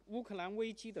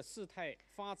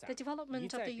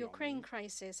development of the Ukraine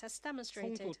crisis has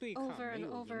demonstrated over and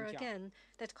over again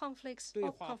that conflicts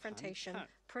or confrontation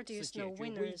produce no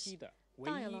winners.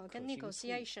 Dialogue and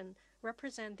negotiation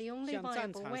represent the only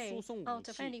viable way out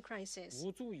of any crisis.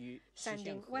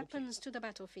 Sending weapons to the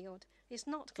battlefield is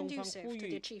not conducive to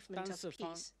the achievement of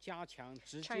peace.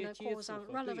 China calls on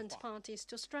relevant parties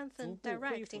to strengthen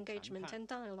direct engagement and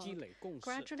dialogue,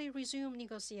 gradually resume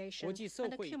negotiation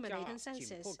and accumulate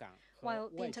consensus, while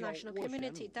the international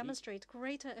community demonstrates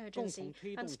greater urgency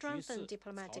and strengthen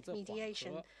diplomatic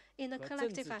mediation in a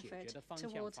collective effort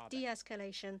towards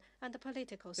de-escalation and a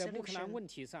political solution.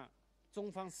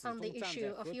 On the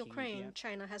issue of Ukraine,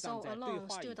 China has all along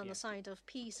stood on the side of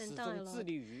peace and dialogue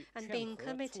and been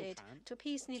committed to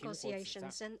peace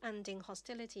negotiations and ending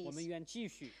hostilities.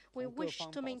 We wish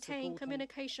to maintain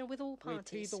communication with all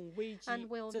parties and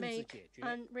will make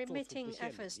unremitting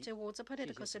efforts towards a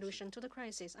political solution to the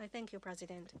crisis. I thank you,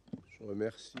 President. Je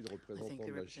remercie le représentant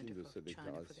de la Chine de sa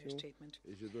déclaration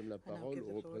et je donne la parole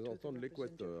au représentant de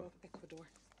l'Équateur.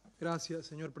 Gracias,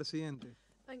 señor presidente.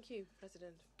 Thank you,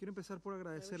 President. Quiero empezar por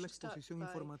agradecer la exposición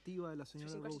informativa de la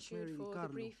señora Rosemary Di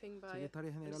Carlo,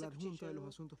 secretaria general adjunta de los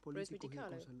Asuntos Políticos y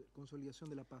de Consolidación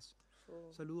de la Paz.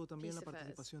 Saludo también la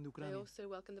participación de Ucrania. Nos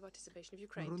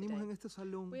reunimos en este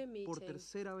salón por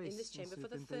tercera vez en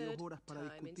 72 horas para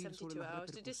discutir sobre las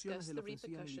repercusiones de la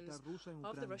ofensiva militar rusa en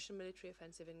Ucrania,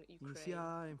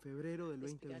 iniciada en febrero del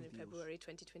 2022.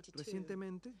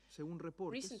 Recientemente, según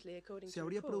reportes, se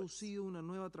habría producido una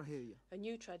nueva tragedia,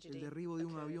 el derribo de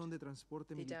un avión de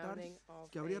transporte militar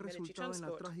que habría resultado en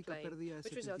la trágica pérdida de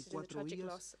 74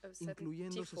 vidas,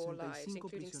 incluyendo 65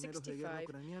 prisioneros de guerra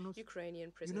ucranianos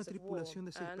y una tripulación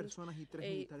de 6 personas y 3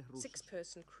 militares rusos.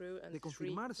 De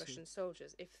confirmarse,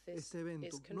 este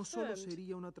evento no solo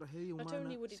sería una tragedia humana,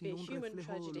 sino un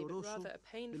reflejo doloroso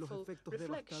de los efectos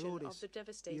devastadores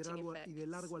y de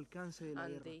largo alcance de la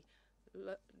guerra.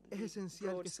 Es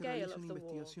esencial que se realice una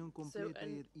investigación completa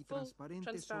y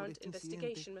transparente sobre este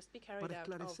incidente para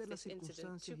esclarecer las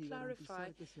circunstancias y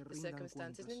garantizar que se rindan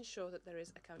cuentas.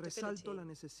 Resalto la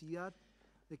necesidad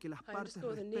de que las partes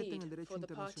respeten el derecho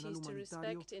internacional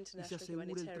humanitario y se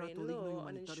asegure el trato digno y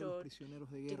humanitario de los prisioneros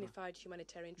de guerra.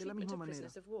 De la misma manera,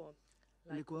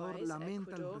 el Ecuador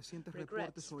lamenta los recientes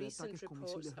reportes sobre ataques con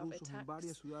misiles rusos en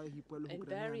varias ciudades y pueblos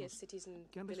ucranianos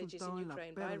que han resultado en la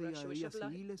pérdida de vidas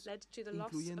civiles,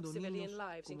 incluyendo niños,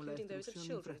 como la destrucción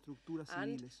de infraestructuras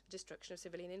civiles.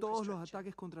 Todos los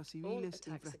ataques contra civiles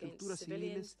e infraestructuras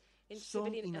civiles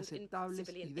son inaceptables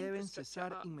y deben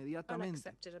cesar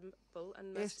inmediatamente.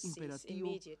 Es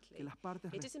imperativo que las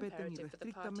partes respeten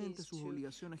irrestrictamente sus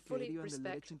obligaciones que derivan del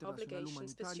derecho internacional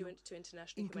humanitario,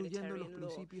 incluyendo los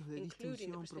principios de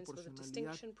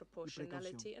distinción,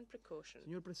 proporcionalidad y precaución.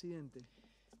 Señor presidente,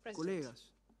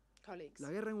 colegas, la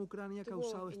guerra en Ucrania ha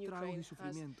causado estragos y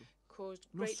sufrimiento.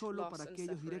 no solo para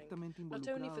aquellos directamente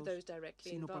involucrados,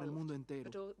 sino para el mundo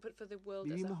entero.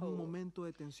 Vivimos un momento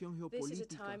de tensión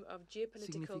geopolítica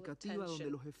significativa donde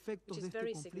los efectos de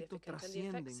este conflicto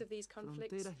trascienden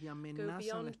fronteras y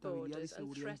amenazan la estabilidad y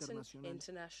seguridad internacional.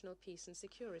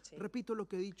 Repito lo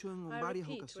que he dicho en varias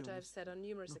ocasiones.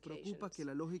 Nos preocupa que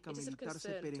la lógica militar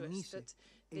se perenice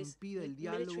e impida el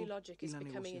diálogo y la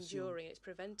negociación.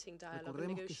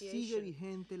 Recordemos que sigue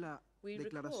vigente la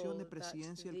Declaración de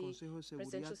Presidencia del Consejo de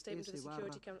Seguridad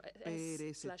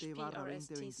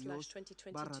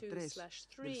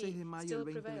S/PRST/2022/3 del 6 de mayo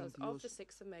del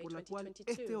 2022, por la cual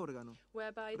este órgano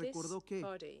recordó que,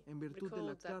 en virtud de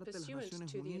la Carta de las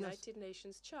Naciones Unidas,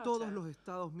 todos los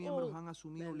Estados miembros han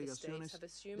asumido obligaciones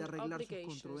de arreglar sus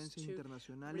controversias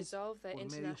internacionales por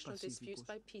medios pacíficos.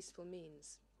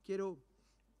 Quiero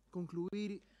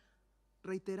concluir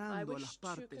reiterando a las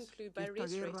partes que esta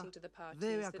guerra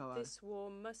debe acabar. Es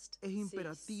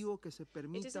imperativo que se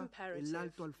permita el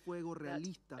alto al fuego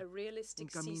realista,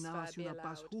 encaminado hacia una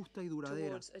paz justa y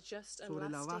duradera, sobre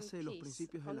la base de los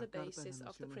principios de la Carta de las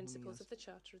Naciones Unidas.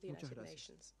 Muchas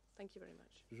gracias.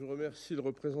 Je remercie le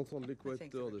représentant de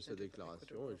l'Équateur de sa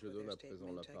déclaration et je donne à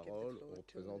présent la parole au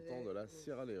représentant de la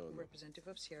Sierra Leone.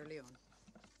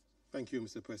 Thank you,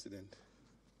 Mr. President.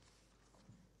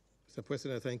 Mr.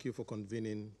 President, thank you for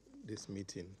convening this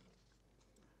meeting.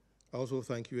 I also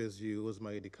thank USG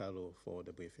Rosemary DiCarlo for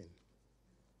the briefing.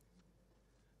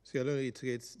 Sierra Leone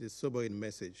reiterates the sobering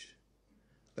message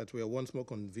that we are once more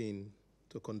convened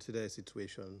to consider a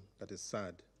situation that is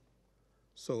sad,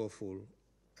 sorrowful,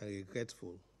 and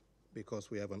regretful because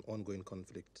we have an ongoing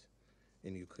conflict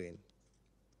in Ukraine.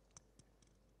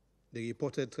 The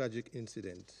reported tragic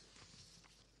incident,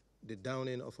 the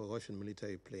downing of a Russian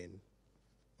military plane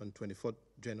on 24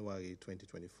 January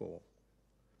 2024,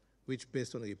 which,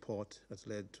 based on a report, has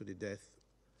led to the death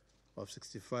of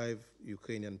 65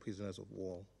 Ukrainian prisoners of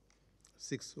war,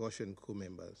 6 Russian crew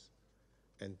members,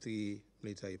 and 3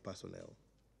 military personnel.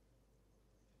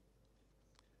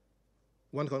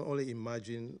 One can only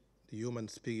imagine the human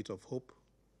spirit of hope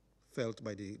felt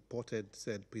by the reported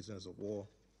said prisoners of war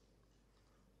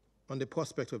on the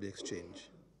prospect of the exchange,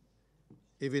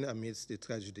 even amidst the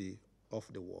tragedy of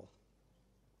the war.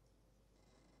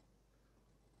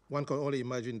 One can only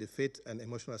imagine the fate and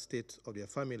emotional state of their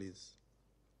families,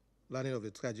 learning of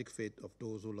the tragic fate of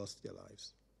those who lost their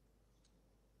lives.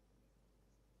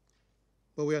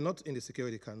 But we are not in the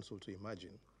Security Council to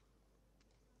imagine.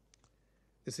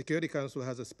 The Security Council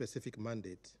has a specific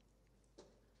mandate.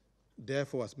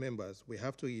 Therefore, as members, we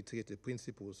have to reiterate the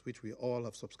principles which we all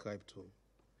have subscribed to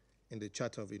in the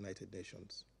Charter of the United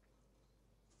Nations.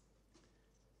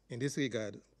 In this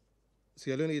regard,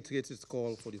 Sierra Leone reiterates its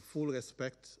call for the full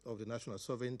respect of the national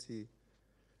sovereignty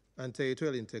and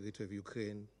territorial integrity of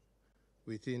Ukraine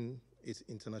within its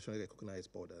internationally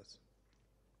recognized borders.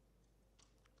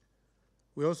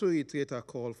 We also reiterate our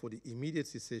call for the immediate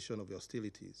cessation of the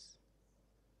hostilities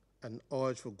and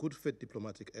urge for good faith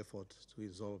diplomatic efforts to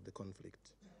resolve the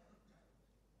conflict.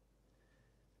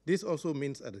 This also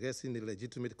means addressing the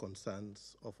legitimate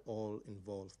concerns of all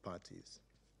involved parties.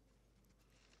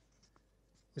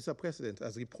 Mr. President,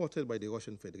 as reported by the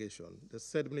Russian Federation, the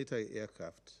said military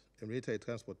aircraft and military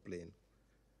transport plane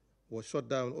was shot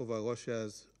down over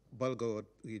Russia's Belgorod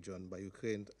region by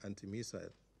Ukraine's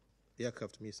anti-missile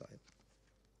aircraft missile.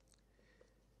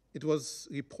 It was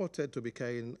reported to be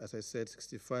carrying, as I said,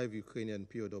 65 Ukrainian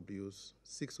POWs,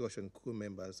 6 Russian crew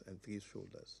members, and 3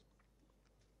 soldiers.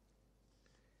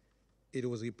 It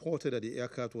was reported that the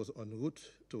aircraft was en route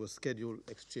to a scheduled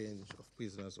exchange of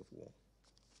prisoners of war.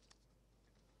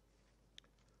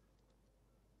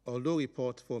 Although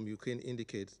reports from Ukraine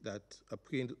indicate that a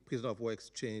prisoner of war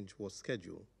exchange was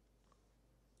scheduled,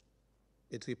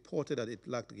 it reported that it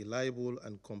lacked reliable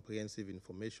and comprehensive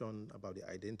information about the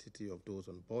identity of those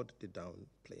on board the downed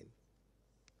plane.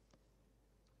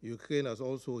 Ukraine has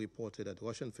also reported that the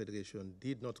Russian Federation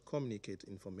did not communicate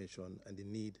information and the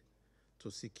need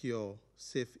to secure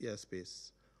safe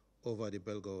airspace over the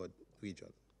Belgorod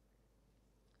region.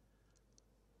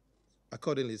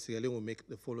 Accordingly, Sierra Leone will make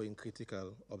the following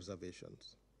critical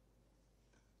observations.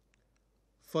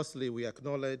 Firstly, we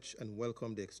acknowledge and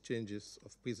welcome the exchanges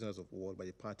of prisoners of war by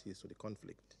the parties to the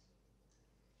conflict.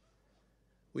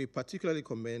 We particularly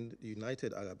commend the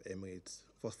United Arab Emirates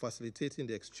for facilitating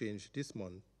the exchange this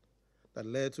month that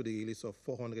led to the release of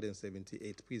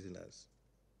 478 prisoners.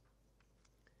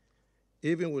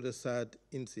 Even with the sad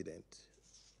incident,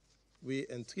 we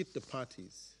entreat the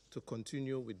parties to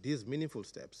continue with these meaningful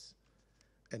steps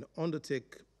and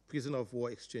undertake prisoner of war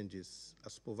exchanges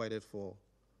as provided for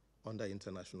under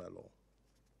international law.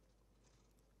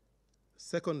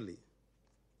 Secondly,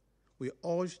 we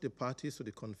urge the parties to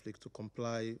the conflict to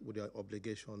comply with their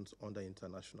obligations under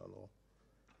international law,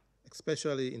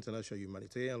 especially international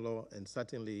humanitarian law, and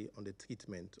certainly on the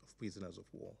treatment of prisoners of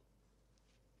war.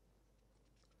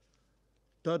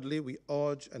 Thirdly, we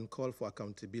urge and call for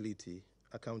accountability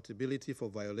for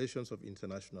violations of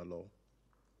international law,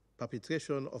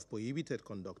 perpetration of prohibited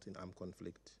conduct in armed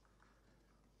conflict.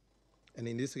 And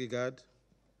in this regard,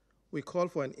 we call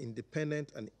for an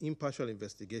independent and impartial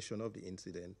investigation of the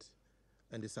incident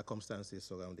and the circumstances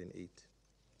surrounding it.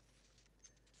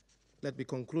 Let me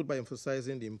conclude by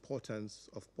emphasizing the importance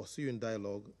of pursuing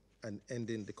dialogue and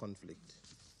ending the conflict.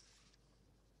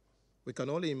 We can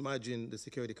only imagine the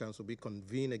Security Council be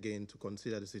convened again to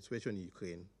consider the situation in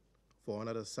Ukraine for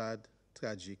another sad,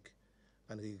 tragic,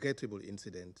 and regrettable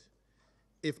incident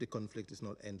if the conflict is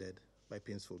not ended by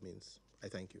peaceful means. I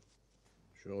thank you.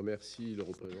 Je remercie le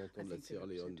représentant de la Sierra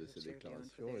Leone de ses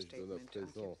déclarations et je donne à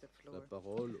présent la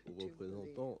parole au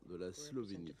représentant de la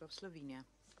Slovénie.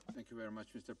 Thank you very much,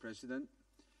 Mr. President.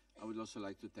 I would also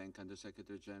like to thank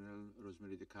Under-Secretary General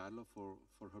Rosemary DiCarlo for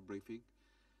her briefing.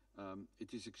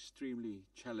 It is extremely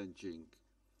challenging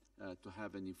to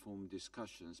have an informed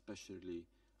discussion, especially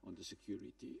on the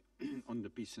security, on the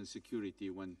peace and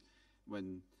security when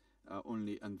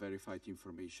only unverified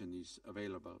information is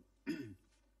available.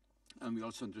 And we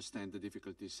also understand the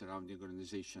difficulties surrounding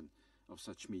organization of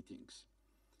such meetings.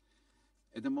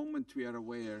 At the moment, we are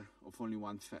aware of only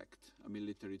one fact: a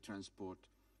military transport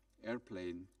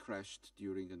airplane crashed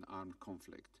during an armed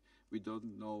conflict. We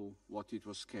don't know what it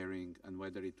was carrying and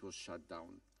whether it was shut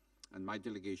down. And my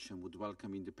delegation would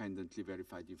welcome independently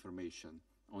verified information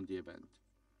on the event.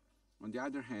 On the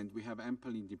other hand, we have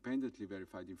ample independently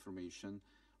verified information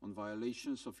on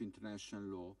violations of international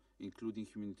law, including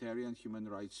humanitarian human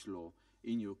rights law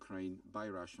in Ukraine by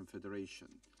Russian Federation.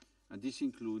 And this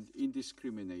includes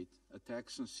indiscriminate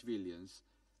attacks on civilians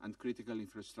and critical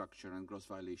infrastructure and gross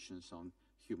violations on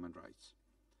human rights.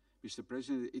 Mr.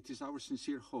 President, it is our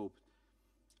sincere hope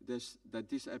that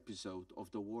this episode of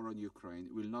the war on Ukraine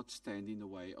will not stand in the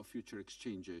way of future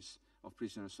exchanges of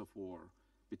prisoners of war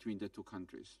between the two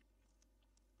countries.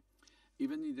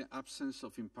 Even in the absence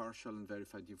of impartial and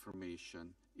verified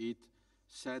information, it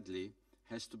sadly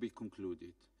has to be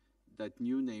concluded that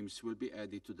new names will be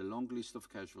added to the long list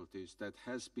of casualties that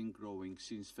has been growing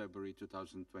since February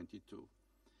 2022.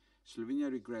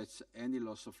 Slovenia regrets any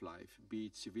loss of life, be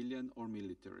it civilian or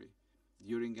military,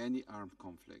 during any armed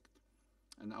conflict.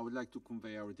 And I would like to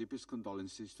convey our deepest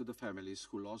condolences to the families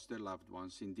who lost their loved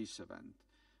ones in this event,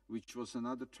 which was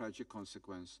another tragic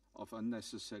consequence of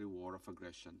unnecessary war of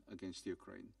aggression against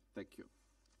Ukraine. Thank you.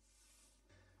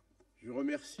 Je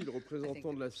remercie le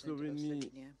représentant de la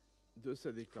Slovénie de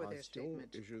sa déclaration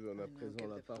et je donne à présent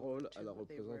la parole à la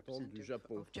représentante du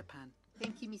Japon.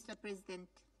 Thank you, Mr. President.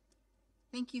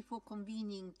 Thank you for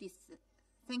convening this.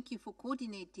 Thank you for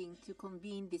coordinating to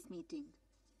convene this meeting.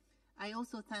 I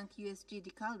also thank USG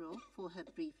DiCarlo for her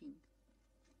briefing.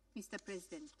 Mr.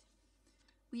 President,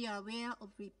 we are aware of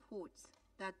reports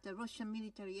that the Russian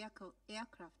military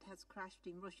aircraft has crashed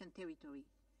in Russian territory.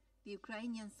 The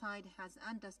Ukrainian side has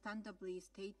understandably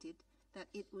stated that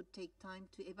it would take time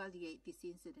to evaluate this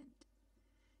incident.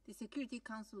 The Security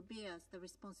Council bears the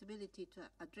responsibility to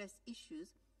address issues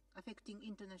affecting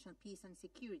international peace and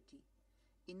security.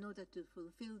 In order to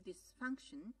fulfill this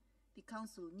function, the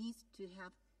Council needs to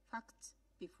have facts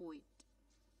before it.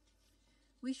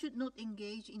 We should not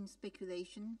engage in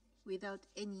speculation without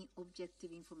any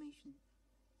objective information.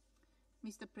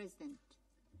 Mr. President,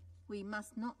 we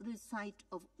must not lose sight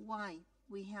of why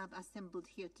we have assembled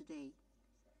here today.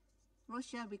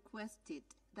 Russia requested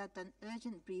that an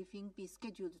urgent briefing be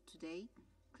scheduled today,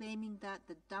 claiming that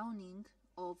the downing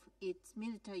of its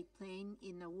military plane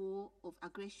in a war of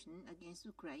aggression against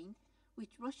Ukraine, which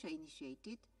Russia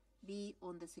initiated, be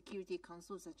on the Security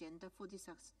Council's agenda for this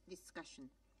discussion.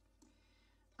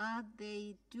 Are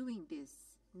they doing this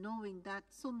knowing that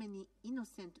so many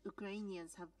innocent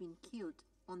Ukrainians have been killed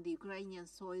on the Ukrainian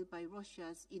soil by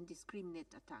Russia's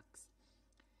indiscriminate attacks?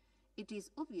 It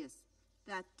is obvious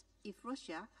that if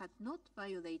Russia had not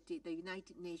violated the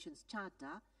United Nations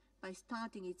Charter by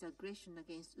starting its aggression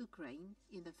against Ukraine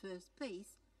in the first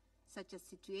place, such a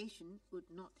situation would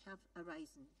not have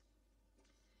arisen.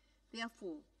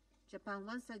 Therefore, Japan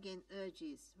once again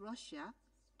urges Russia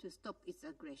to stop its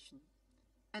aggression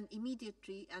and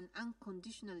immediately and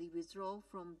unconditionally withdraw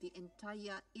from the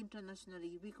entire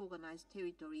internationally recognized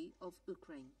territory of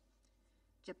Ukraine.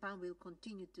 Japan will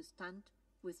continue to stand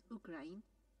with Ukraine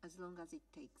as long as it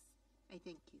takes. I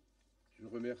thank you. Je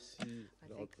remercie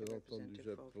le représentant du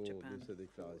Japon de sa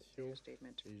déclaration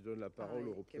et je donne la parole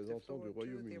au représentant du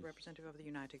Royaume-Uni.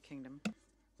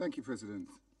 Thank you, President,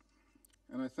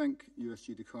 and I thank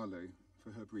USG DiCarlo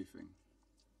for her briefing.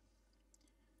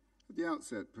 At the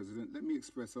outset, President, let me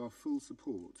express our full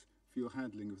support for your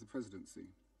handling of the presidency.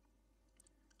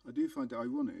 I do find it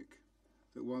ironic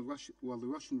that while the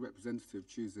Russian representative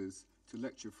chooses to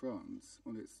lecture France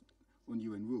on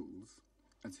UN rules,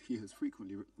 as he has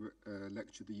frequently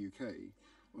lectured the UK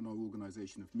on our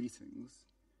organisation of meetings,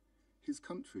 his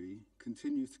country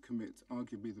continues to commit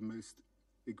arguably the most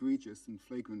egregious and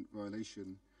flagrant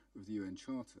violation of the UN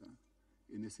Charter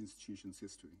in this institution's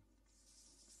history.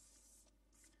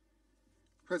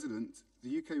 President,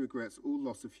 the UK regrets all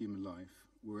loss of human life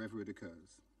wherever it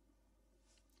occurs.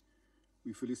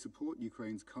 We fully support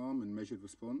Ukraine's calm and measured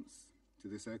response to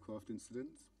this aircraft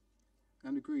incident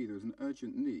and agree there is an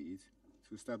urgent need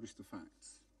to establish the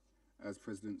facts, as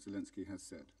President Zelensky has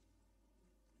said.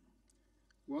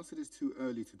 Whilst it is too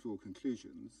early to draw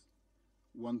conclusions,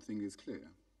 one thing is clear.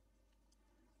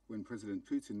 When President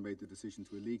Putin made the decision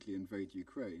to illegally invade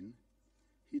Ukraine,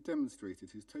 he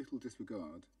demonstrated his total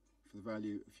disregard for the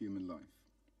value of human life,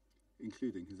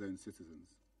 including his own citizens.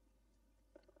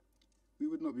 We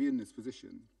would not be in this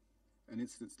position, and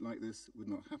incidents like this would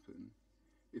not happen,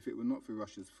 if it were not for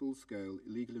Russia's full-scale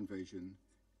illegal invasion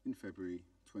in February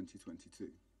 2022.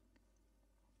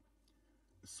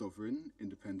 A sovereign,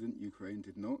 independent Ukraine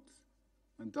did not,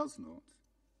 and does not,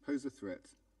 pose a threat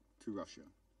to Russia.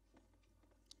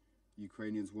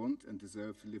 Ukrainians want and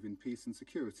deserve to live in peace and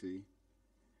security,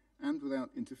 and without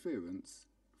interference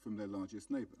from their largest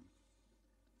neighbour.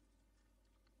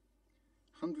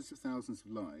 Hundreds of thousands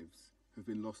of lives have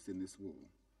been lost in this war,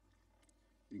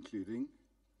 including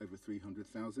over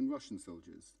 300,000 Russian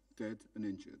soldiers dead and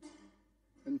injured,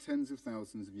 and tens of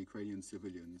thousands of Ukrainian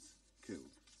civilians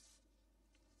killed.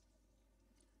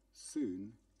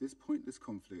 Soon, this pointless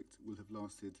conflict will have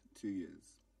lasted 2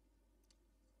 years.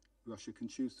 Russia can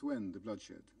choose to end the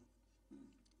bloodshed.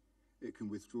 It can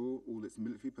withdraw all its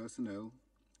military personnel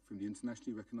from the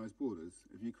internationally recognized borders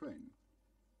of Ukraine.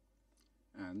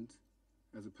 And,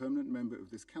 as a permanent member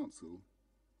of this Council,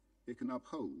 it can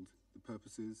uphold the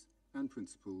purposes and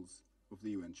principles of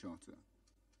the UN Charter.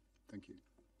 Thank you.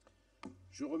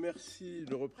 Je remercie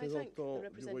le représentant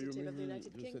du Royaume-Uni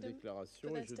de sa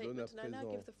déclaration et je donne à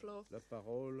présent la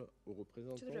parole au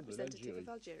représentant de l'Algérie.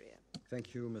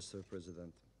 Thank you, Mr.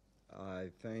 President. I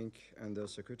thank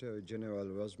Under-Secretary General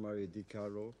Rosemary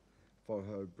DiCarlo for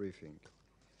her briefing.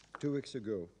 2 weeks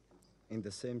ago, in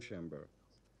the same chamber,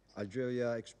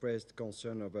 Algeria expressed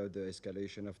concern about the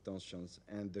escalation of tensions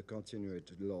and the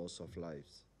continued loss of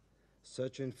lives.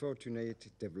 Such unfortunate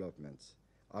developments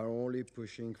are only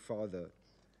pushing further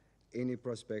any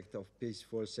prospect of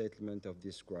peaceful settlement of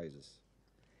this crisis.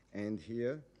 And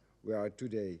here we are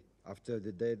today, after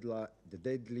the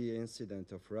deadly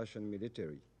incident of Russian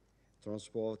military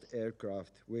transport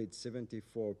aircraft with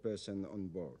 74 persons on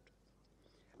board.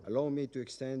 Allow me to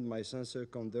extend my sincere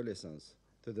condolences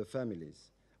to the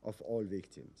families of all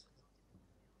victims.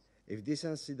 If this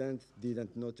incident did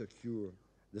not occur,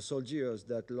 the soldiers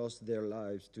that lost their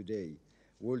lives today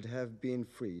would have been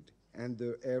freed and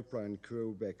the airplane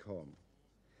crew back home.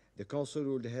 The Council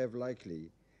would have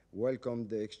likely welcomed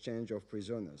the exchange of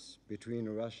prisoners between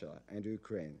Russia and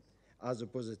Ukraine as a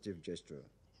positive gesture.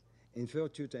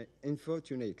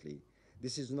 Unfortunately,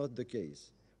 this is not the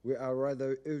case. We are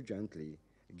rather urgently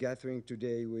gathering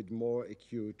today with more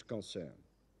acute concern.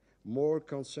 More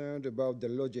concerned about the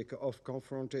logic of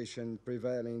confrontation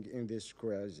prevailing in this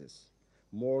crisis.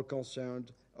 More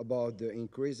concerned about the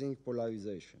increasing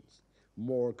polarizations.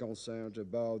 More concerned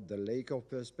about the lack of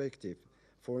perspective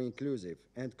for inclusive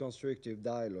and constructive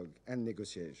dialogue and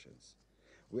negotiations.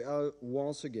 We are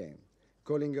once again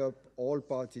calling up all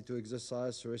parties to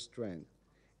exercise restraint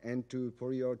and to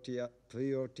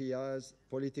prioritize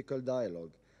political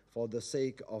dialogue for the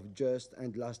sake of just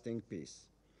and lasting peace.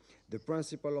 The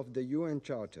principle of the UN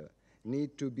Charter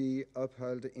need to be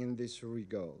upheld in this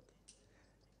regard,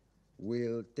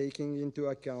 while taking into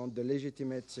account the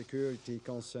legitimate security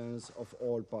concerns of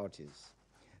all parties.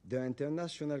 The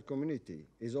international community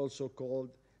is also called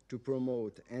to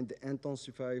promote and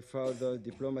intensify further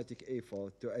diplomatic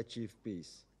efforts to achieve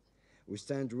peace. We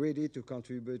stand ready to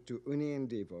contribute to any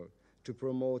endeavor to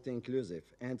promote inclusive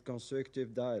and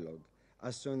constructive dialogue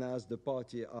as soon as the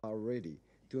parties are ready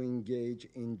to engage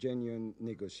in genuine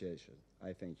negotiation.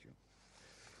 I thank you.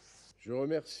 Je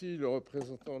remercie le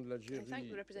représentant de l'Algérie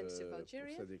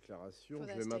pour sa déclaration.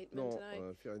 Je vais maintenant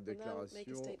faire une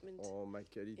déclaration en ma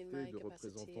qualité de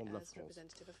représentant de la France.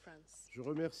 Je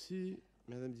remercie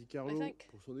Madame Di Carlo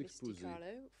pour son exposé.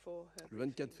 Le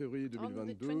 24 février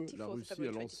 2022, la Russie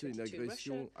a lancé une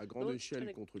agression à grande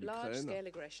échelle contre l'Ukraine,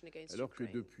 alors que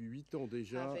depuis 8 ans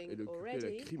déjà, elle occupait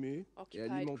la Crimée et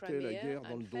alimentait la guerre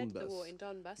dans le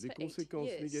Donbass. Les conséquences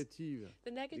négatives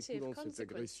découlant de cette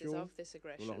agression,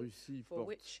 dont la Russie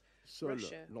porte seule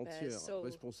l'entière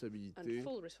responsabilité,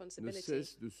 ne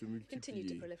cessent de se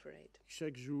multiplier.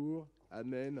 Chaque jour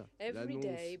amène l'annonce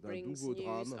d'un nouveau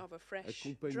drame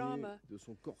accompagné de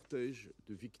son cortège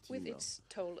de victimes.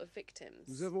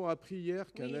 Nous avons appris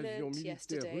hier qu'un avion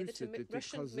militaire russe s'était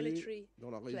écrasé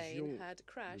dans la région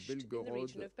de Belgorod,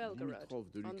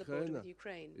 limitrophe de l'Ukraine,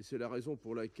 et c'est la raison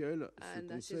pour laquelle ce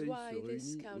Conseil se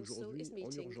réunit aujourd'hui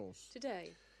en urgence.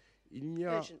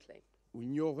 Il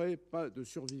n'y aurait pas de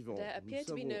survivants. Nous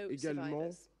savons également,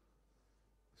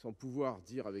 sans pouvoir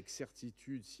dire avec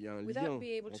certitude s'il y a un lien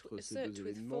entre ces deux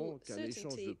événements, qu'un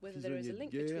échange de prisonniers de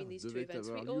guerre devait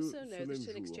avoir lieu ce même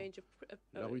jour.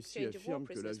 La Russie affirme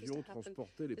que l'avion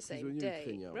transportait les prisonniers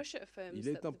ukrainiens. Il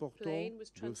est important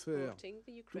de faire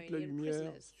toute la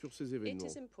lumière sur ces événements.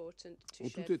 En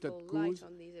tout état de cause,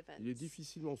 il est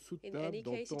difficilement soutenable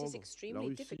d'entendre la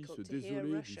Russie se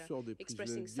désoler du sort des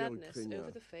prisonniers de guerre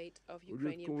ukrainiens. Au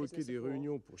lieu de convoquer des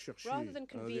réunions pour chercher à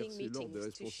inverser l'ordre des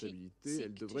responsabilités,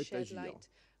 elle devrait agir,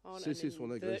 cesser son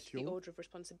agression,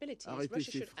 arrêter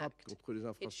ses frappes contre les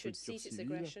infrastructures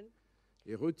civiles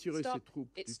et retirer ses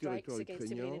troupes du territoire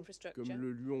ukrainien, comme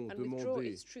le lui ont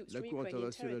demandé la Cour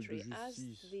internationale de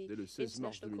justice dès le 16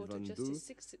 mars 2022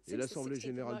 et l'Assemblée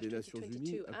générale des Nations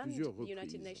unies à plusieurs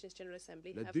reprises.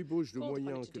 La débauche de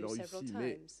moyens que la Russie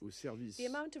met au service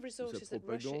de sa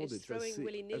propagande est assez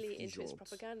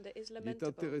affligeante. Il est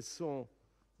intéressant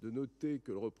de noter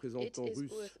que le représentant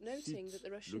russe cite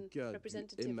le cas du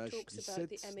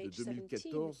MH17 de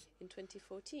 2014,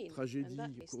 tragédie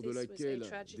au cours de laquelle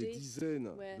des dizaines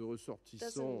de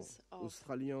ressortissants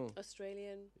australiens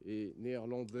et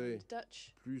néerlandais,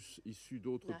 plus issus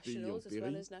d'autres pays, ont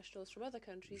péri.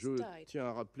 Je tiens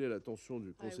à rappeler à l'attention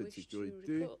du Conseil de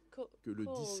sécurité que le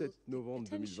 17 novembre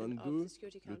 2022,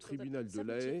 le tribunal de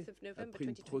La Haye, après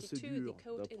une procédure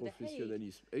d'un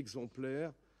professionnalisme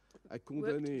exemplaire, a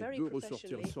condamné 2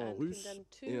 ressortissants russes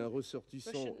et un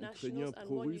ressortissant ukrainien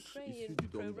pro-russe issu du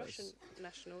Donbass.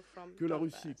 Que la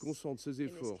Russie concentre ses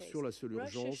efforts sur la seule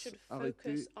urgence,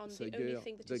 arrêter sa guerre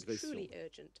d'agression.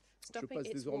 Je passe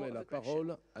désormais la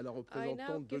parole à la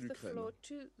représentante de l'Ukraine.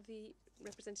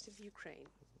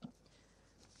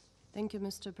 Thank you,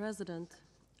 Mr. President.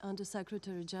 Under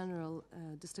Secretary General,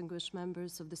 distinguished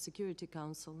members of the Security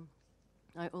Council,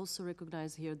 I also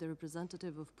recognize here the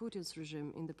representative of Putin's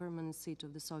regime in the permanent seat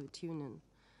of the Soviet Union.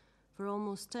 For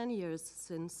almost 10 years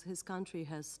since his country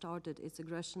has started its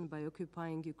aggression by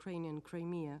occupying Ukrainian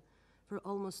Crimea, for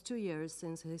almost 2 years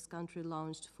since his country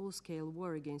launched full-scale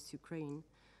war against Ukraine,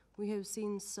 we have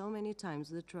seen so many times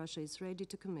that Russia is ready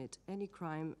to commit any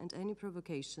crime and any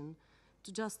provocation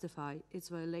to justify its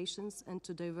violations and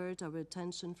to divert our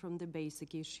attention from the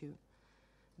basic issue,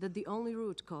 that the only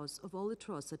root cause of all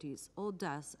atrocities, all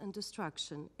death and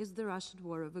destruction is the Russian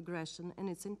war of aggression and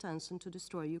its intention to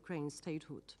destroy Ukraine's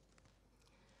statehood.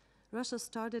 Russia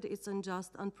started its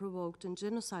unjust, unprovoked and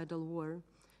genocidal war,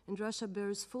 and Russia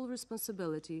bears full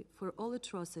responsibility for all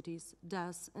atrocities,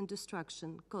 death and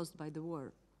destruction caused by the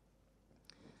war.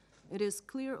 It is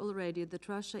clear already that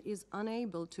Russia is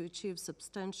unable to achieve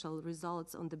substantial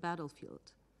results on the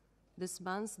battlefield. This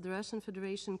month, the Russian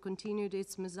Federation continued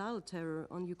its missile terror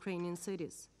on Ukrainian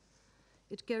cities.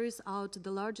 It carries out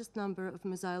the largest number of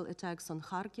missile attacks on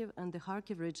Kharkiv and the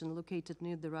Kharkiv region located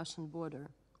near the Russian border.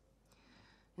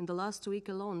 In the last week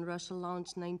alone, Russia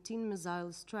launched 19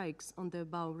 missile strikes on the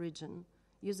Abau region,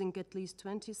 using at least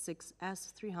 26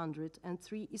 S-300 and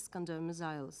 3 Iskander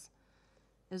missiles.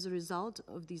 As a result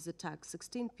of these attacks,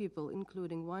 16 people,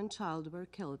 including 1 child, were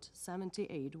killed,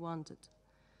 78 wounded.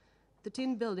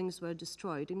 13 buildings were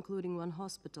destroyed, including 1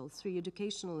 hospital, 3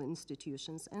 educational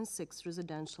institutions, and 6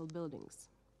 residential buildings.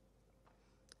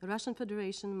 The Russian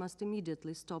Federation must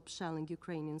immediately stop shelling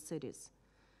Ukrainian cities.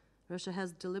 Russia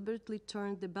has deliberately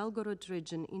turned the Belgorod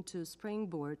region into a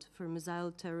springboard for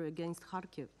missile terror against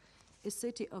Kharkiv, a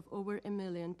city of over 1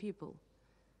 million people.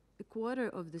 A quarter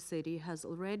of the city has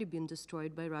already been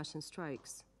destroyed by Russian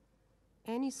strikes.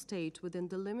 Any state within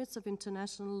the limits of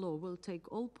international law will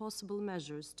take all possible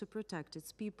measures to protect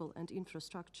its people and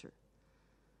infrastructure.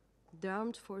 The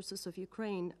armed forces of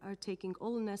Ukraine are taking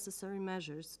all necessary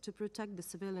measures to protect the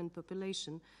civilian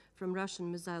population from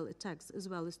Russian missile attacks, as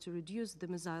well as to reduce the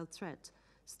missile threat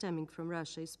stemming from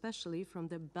Russia, especially from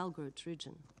the Belgorod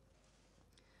region.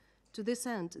 To this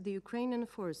end, the Ukrainian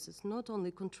forces not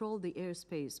only control the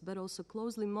airspace, but also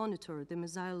closely monitor the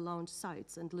missile launch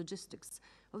sites and logistics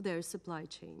of their supply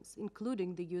chains,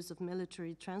 including the use of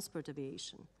military transport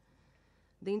aviation.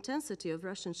 The intensity of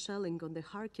Russian shelling on the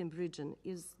Kharkiv region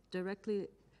is directly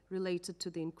related to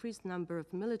the increased number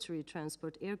of military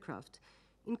transport aircraft,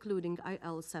 including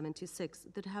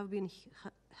Il-76, that have been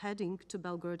heading to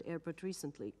Belgorod airport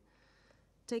recently.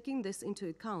 Taking this into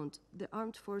account, the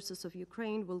armed forces of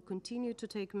Ukraine will continue to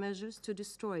take measures to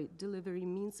destroy delivery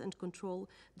means and control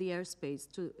the airspace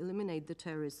to eliminate the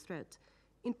terrorist threat,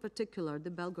 in particular the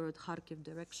Belgorod-Kharkiv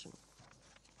direction.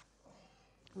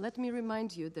 Let me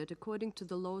remind you that according to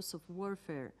the laws of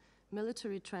warfare,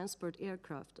 military transport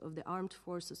aircraft of the armed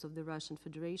forces of the Russian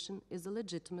Federation is a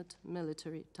legitimate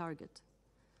military target.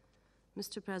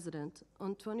 Mr. President,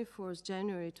 on 24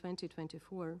 January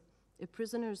 2024, a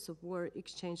prisoners of war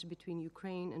exchange between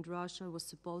Ukraine and Russia was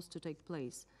supposed to take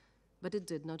place, but it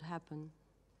did not happen.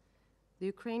 The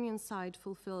Ukrainian side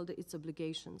fulfilled its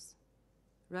obligations.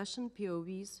 Russian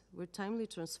POWs were timely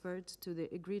transferred to the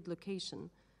agreed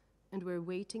location and were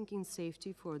waiting in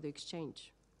safety for the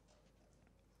exchange.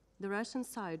 The Russian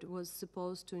side was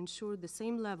supposed to ensure the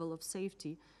same level of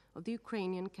safety of the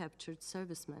Ukrainian captured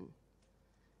servicemen.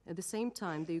 At the same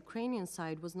time, the Ukrainian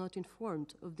side was not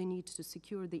informed of the need to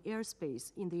secure the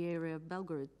airspace in the area of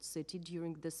Belgorod city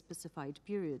during this specified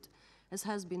period, as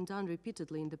has been done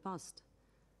repeatedly in the past.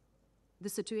 The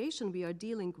situation we are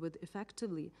dealing with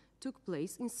effectively took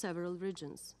place in several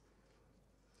regions.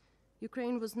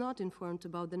 Ukraine was not informed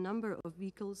about the number of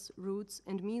vehicles, routes,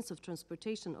 and means of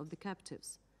transportation of the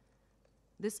captives.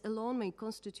 This alone may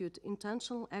constitute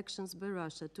intentional actions by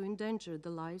Russia to endanger the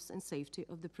lives and safety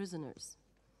of the prisoners.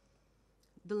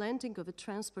 The landing of a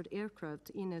transport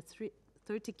aircraft in a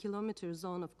 30-kilometer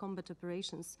zone of combat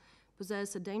operations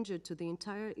poses a danger to the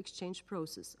entire exchange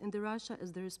process, and Russia,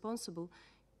 as the responsible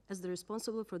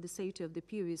for the safety of the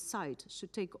POW site,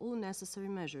 should take all necessary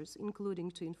measures, including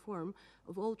to inform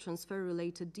of all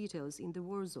transfer-related details in the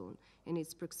war zone and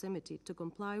its proximity, to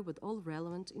comply with all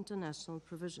relevant international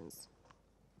provisions.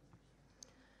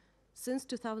 Since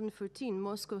 2014,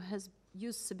 Moscow has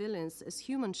used civilians as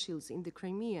human shields in the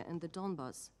Crimea and the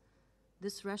Donbas.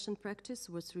 This Russian practice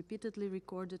was repeatedly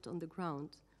recorded on the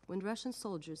ground when Russian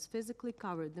soldiers physically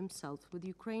covered themselves with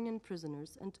Ukrainian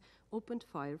prisoners and opened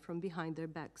fire from behind their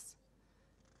backs.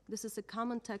 This is a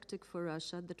common tactic for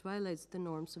Russia that violates the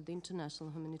norms of the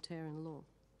international humanitarian law.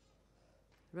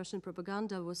 Russian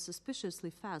propaganda was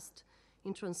suspiciously fast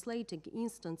in translating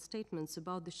instant statements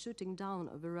about the shooting down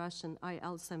of a Russian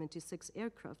Il-76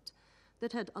 aircraft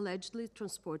that had allegedly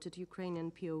transported Ukrainian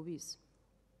POWs.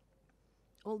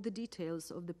 All the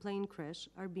details of the plane crash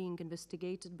are being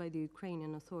investigated by the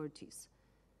Ukrainian authorities.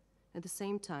 At the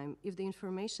same time, if the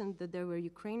information that there were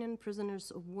Ukrainian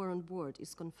prisoners of war on board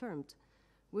is confirmed,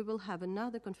 we will have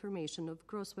another confirmation of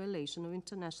gross violation of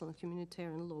international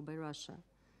humanitarian law by Russia,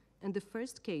 and the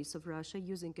first case of Russia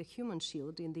using a human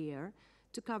shield in the air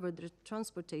to cover the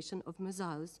transportation of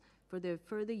missiles for their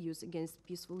further use against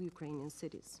peaceful Ukrainian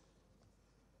cities.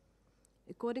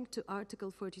 According to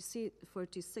Article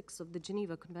 46 of the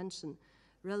Geneva Convention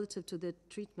relative to the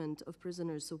treatment of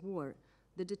prisoners of war,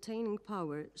 the detaining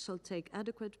power shall take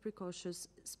adequate precautions,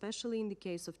 especially in the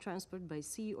case of transport by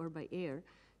sea or by air,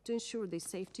 to ensure their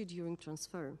safety during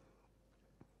transfer.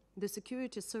 The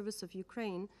Security Service of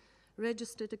Ukraine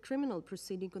registered a criminal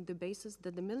proceeding on the basis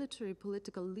that the military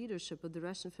political leadership of the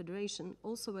Russian Federation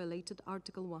also violated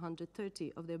Article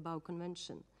 130 of the above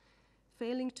convention,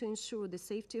 failing to ensure the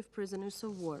safety of prisoners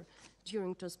of war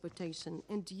during transportation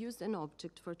and used an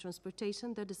object for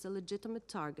transportation that is a legitimate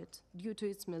target due to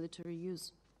its military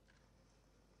use.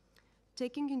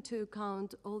 Taking into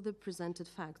account all the presented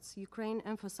facts, Ukraine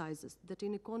emphasizes that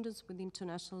in accordance with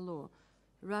international law,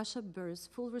 Russia bears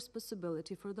full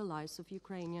responsibility for the lives of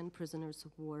Ukrainian prisoners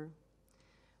of war.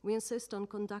 We insist on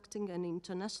conducting an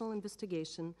international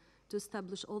investigation to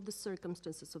establish all the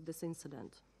circumstances of this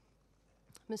incident.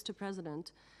 Mr.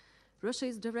 President, Russia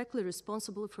is directly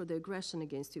responsible for the aggression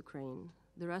against Ukraine.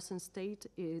 The Russian state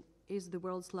is the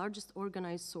world's largest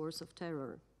organized source of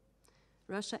terror.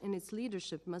 Russia and its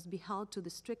leadership must be held to the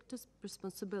strictest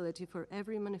responsibility for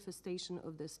every manifestation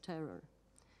of this terror.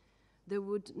 There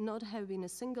would not have been a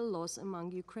single loss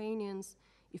among Ukrainians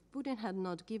if Putin had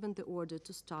not given the order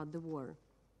to start the war.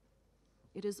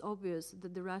 It is obvious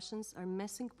that the Russians are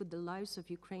messing with the lives of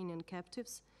Ukrainian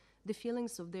captives, the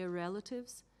feelings of their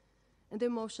relatives, and the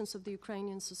emotions of the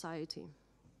Ukrainian society.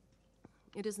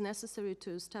 It is necessary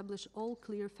to establish all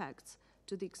clear facts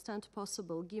to the extent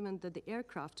possible, given that the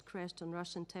aircraft crashed on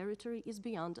Russian territory is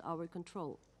beyond our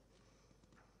control.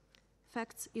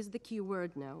 Facts is the key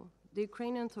word now. The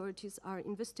Ukrainian authorities are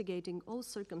investigating all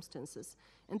circumstances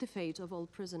and the fate of all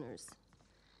prisoners.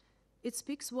 It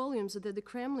speaks volumes that the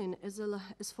Kremlin,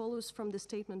 as follows from the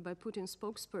statement by Putin's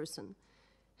spokesperson,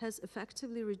 has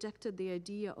effectively rejected the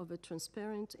idea of a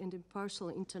transparent and impartial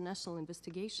international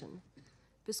investigation.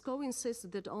 Peskov insists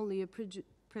that only a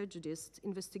prejudiced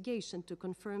investigation to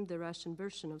confirm the Russian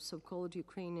version of so-called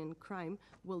Ukrainian crime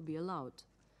will be allowed.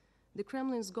 The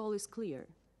Kremlin's goal is clear: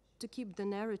 to keep the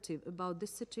narrative about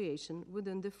this situation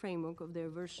within the framework of their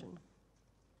version.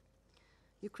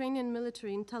 Ukrainian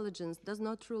military intelligence does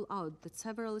not rule out that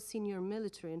several senior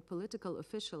military and political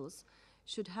officials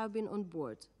should have been on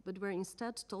board, but were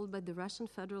instead told by the Russian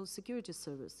Federal Security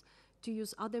Service to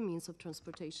use other means of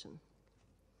transportation.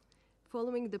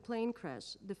 Following the plane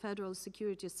crash, the Federal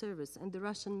Security Service and the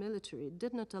Russian military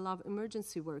did not allow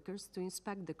emergency workers to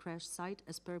inspect the crash site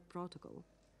as per protocol.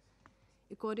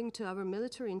 According to our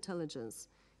military intelligence,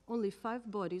 only 5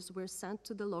 bodies were sent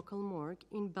to the local morgue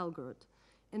in Belgorod,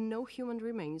 and no human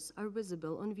remains are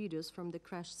visible on videos from the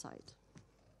crash site.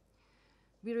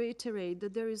 We reiterate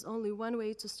that there is only one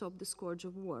way to stop the scourge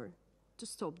of war: to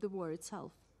stop the war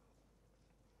itself.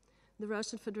 The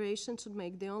Russian Federation should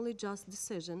make the only just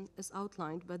decision as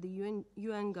outlined by the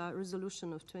UN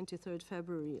resolution of 23rd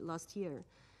February last year,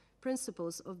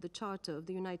 principles of the Charter of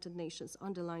the United Nations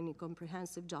underlining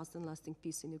comprehensive, just and lasting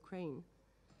peace in Ukraine.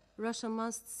 Russia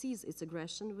must cease its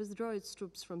aggression, withdraw its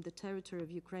troops from the territory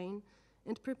of Ukraine,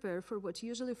 and prepare for what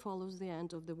usually follows the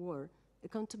end of the war: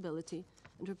 accountability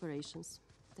and reparations.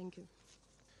 Thank you.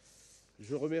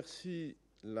 Je remercie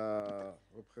la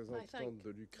représentante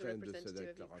de l'Ukraine de cette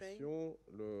déclaration.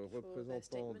 Le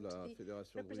représentant de la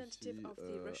Fédération de Russie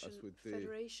a souhaité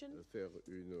faire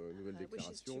une nouvelle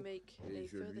déclaration et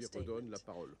je lui redonne la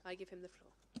parole.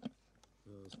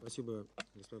 Спасибо,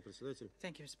 господин председатель.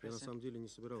 Я на самом деле не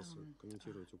собирался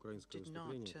комментировать украинское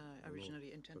выступление.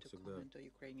 Как всегда,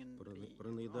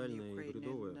 параноидальное и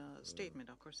бредовое.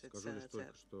 Скажу лишь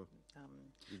только, что,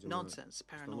 видимо,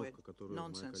 установка, которую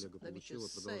моя коллега получила,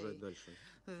 продолжать дальше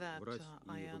врать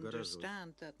и выгораживать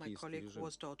киевский режим.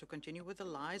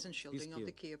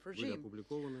 Списки были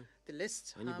опубликованы,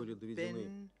 они были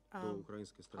доведены до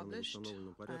украинской стороны в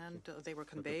установленном порядке, and they were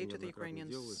conveyed to the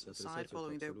Ukrainian side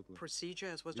following the procedure,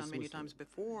 as was done many times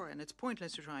before, and it's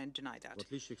pointless to try and deny that. В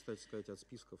отличие, кстати сказать, от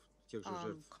списков тех же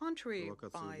жертв Contrary,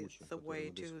 by the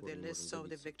way, to the lists of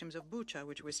the victims of Bucha,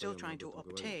 which we're still trying to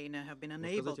obtain and have been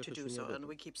unable to do so, and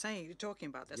we keep talking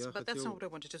about this, but that's not what I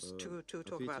wanted to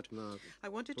talk about. I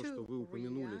wanted to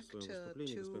react to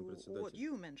what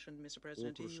you mentioned, Mr.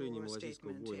 President, in your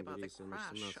statement about the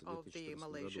crash of the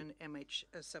Malaysian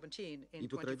MH17 in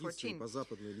 2014.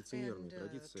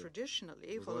 And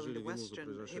traditionally, following the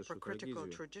Western hypocritical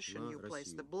tradition, you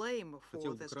place the blame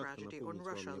for this tragedy on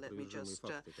Russia. Let me just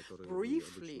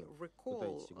briefly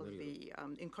recall the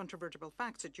incontrovertible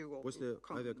facts that you all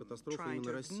try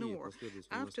to ignore.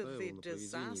 After the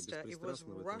disaster, it was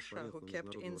Russia who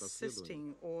kept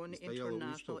insisting on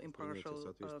international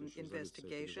impartial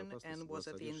investigation and was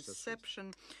at the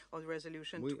inception of the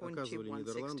resolution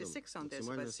 2166 on this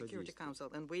by the Security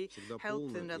Council. And we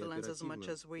helped the Netherlands as much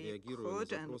as we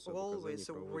could and always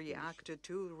reacted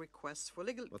to requests for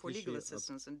legal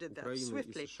assistance and did that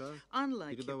swiftly.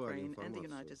 Unlike Ukraine and the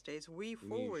United States, we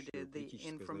forwarded the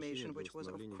information which was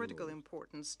of critical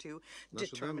importance to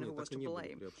determine who was to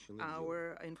blame.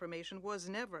 Our information was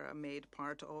never made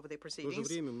part of the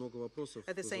proceedings.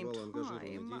 At the same time,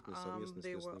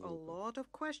 there were a lot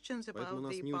of questions about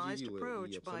the biased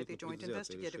approach by the Joint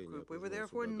Investigative Group. We were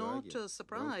therefore not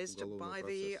surprised by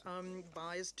the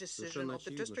biased decision of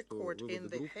the District Court in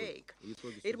The Hague.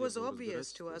 It was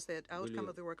obvious to us that outcome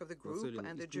of the work of the group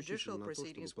and the judicial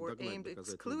proceedings were aimed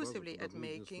exclusively at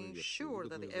making sure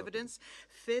that the evidence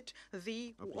fit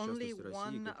the only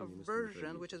one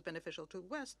version which is beneficial to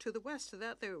the West,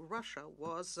 that Russia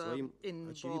was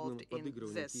involved in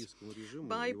this.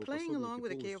 By playing along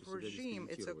with the Kiev regime,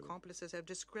 its accomplices have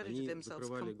discredited themselves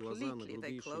completely.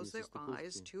 They close their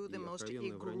eyes to the most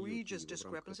egregious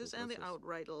discrepancies and the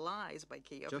outright lies by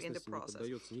Kiev in the process.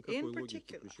 In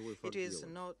particular, it is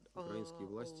not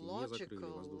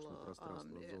logical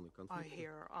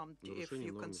here if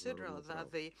you consider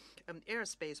that the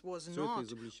airspace was not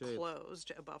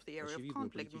closed above the area of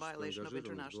conflict in violation of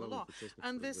international law.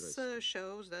 And this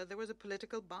shows that there was a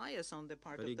political bias on the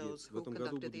part of those who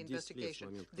conducted the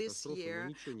investigation. This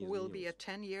year will be a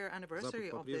 10-year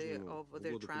anniversary of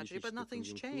the tragedy, but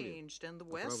nothing's changed. And the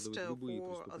West,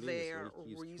 for their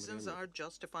reasons, are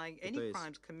justifying any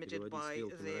crimes committed by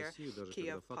their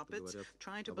Kiev puppets,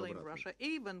 trying to blame Russia,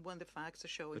 even when the facts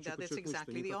are showing that it's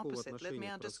exactly the opposite. Let me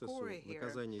underscore here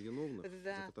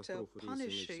that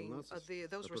punishing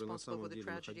those responsible for the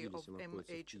tragedy of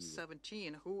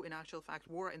MH17, who in actual fact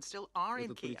were and still are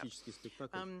in Kiev,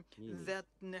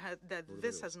 that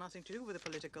this has nothing to do with the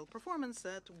political performance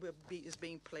that is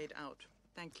being played out.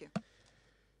 Thank you.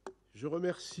 Je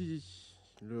remercie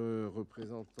le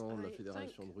représentant de la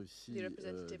Fédération de Russie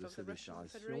de sa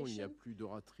déclaration. Il n'y a plus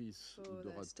d'oratrices ou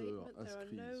d'orateurs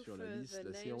inscrits sur la liste.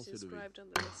 La séance est levée.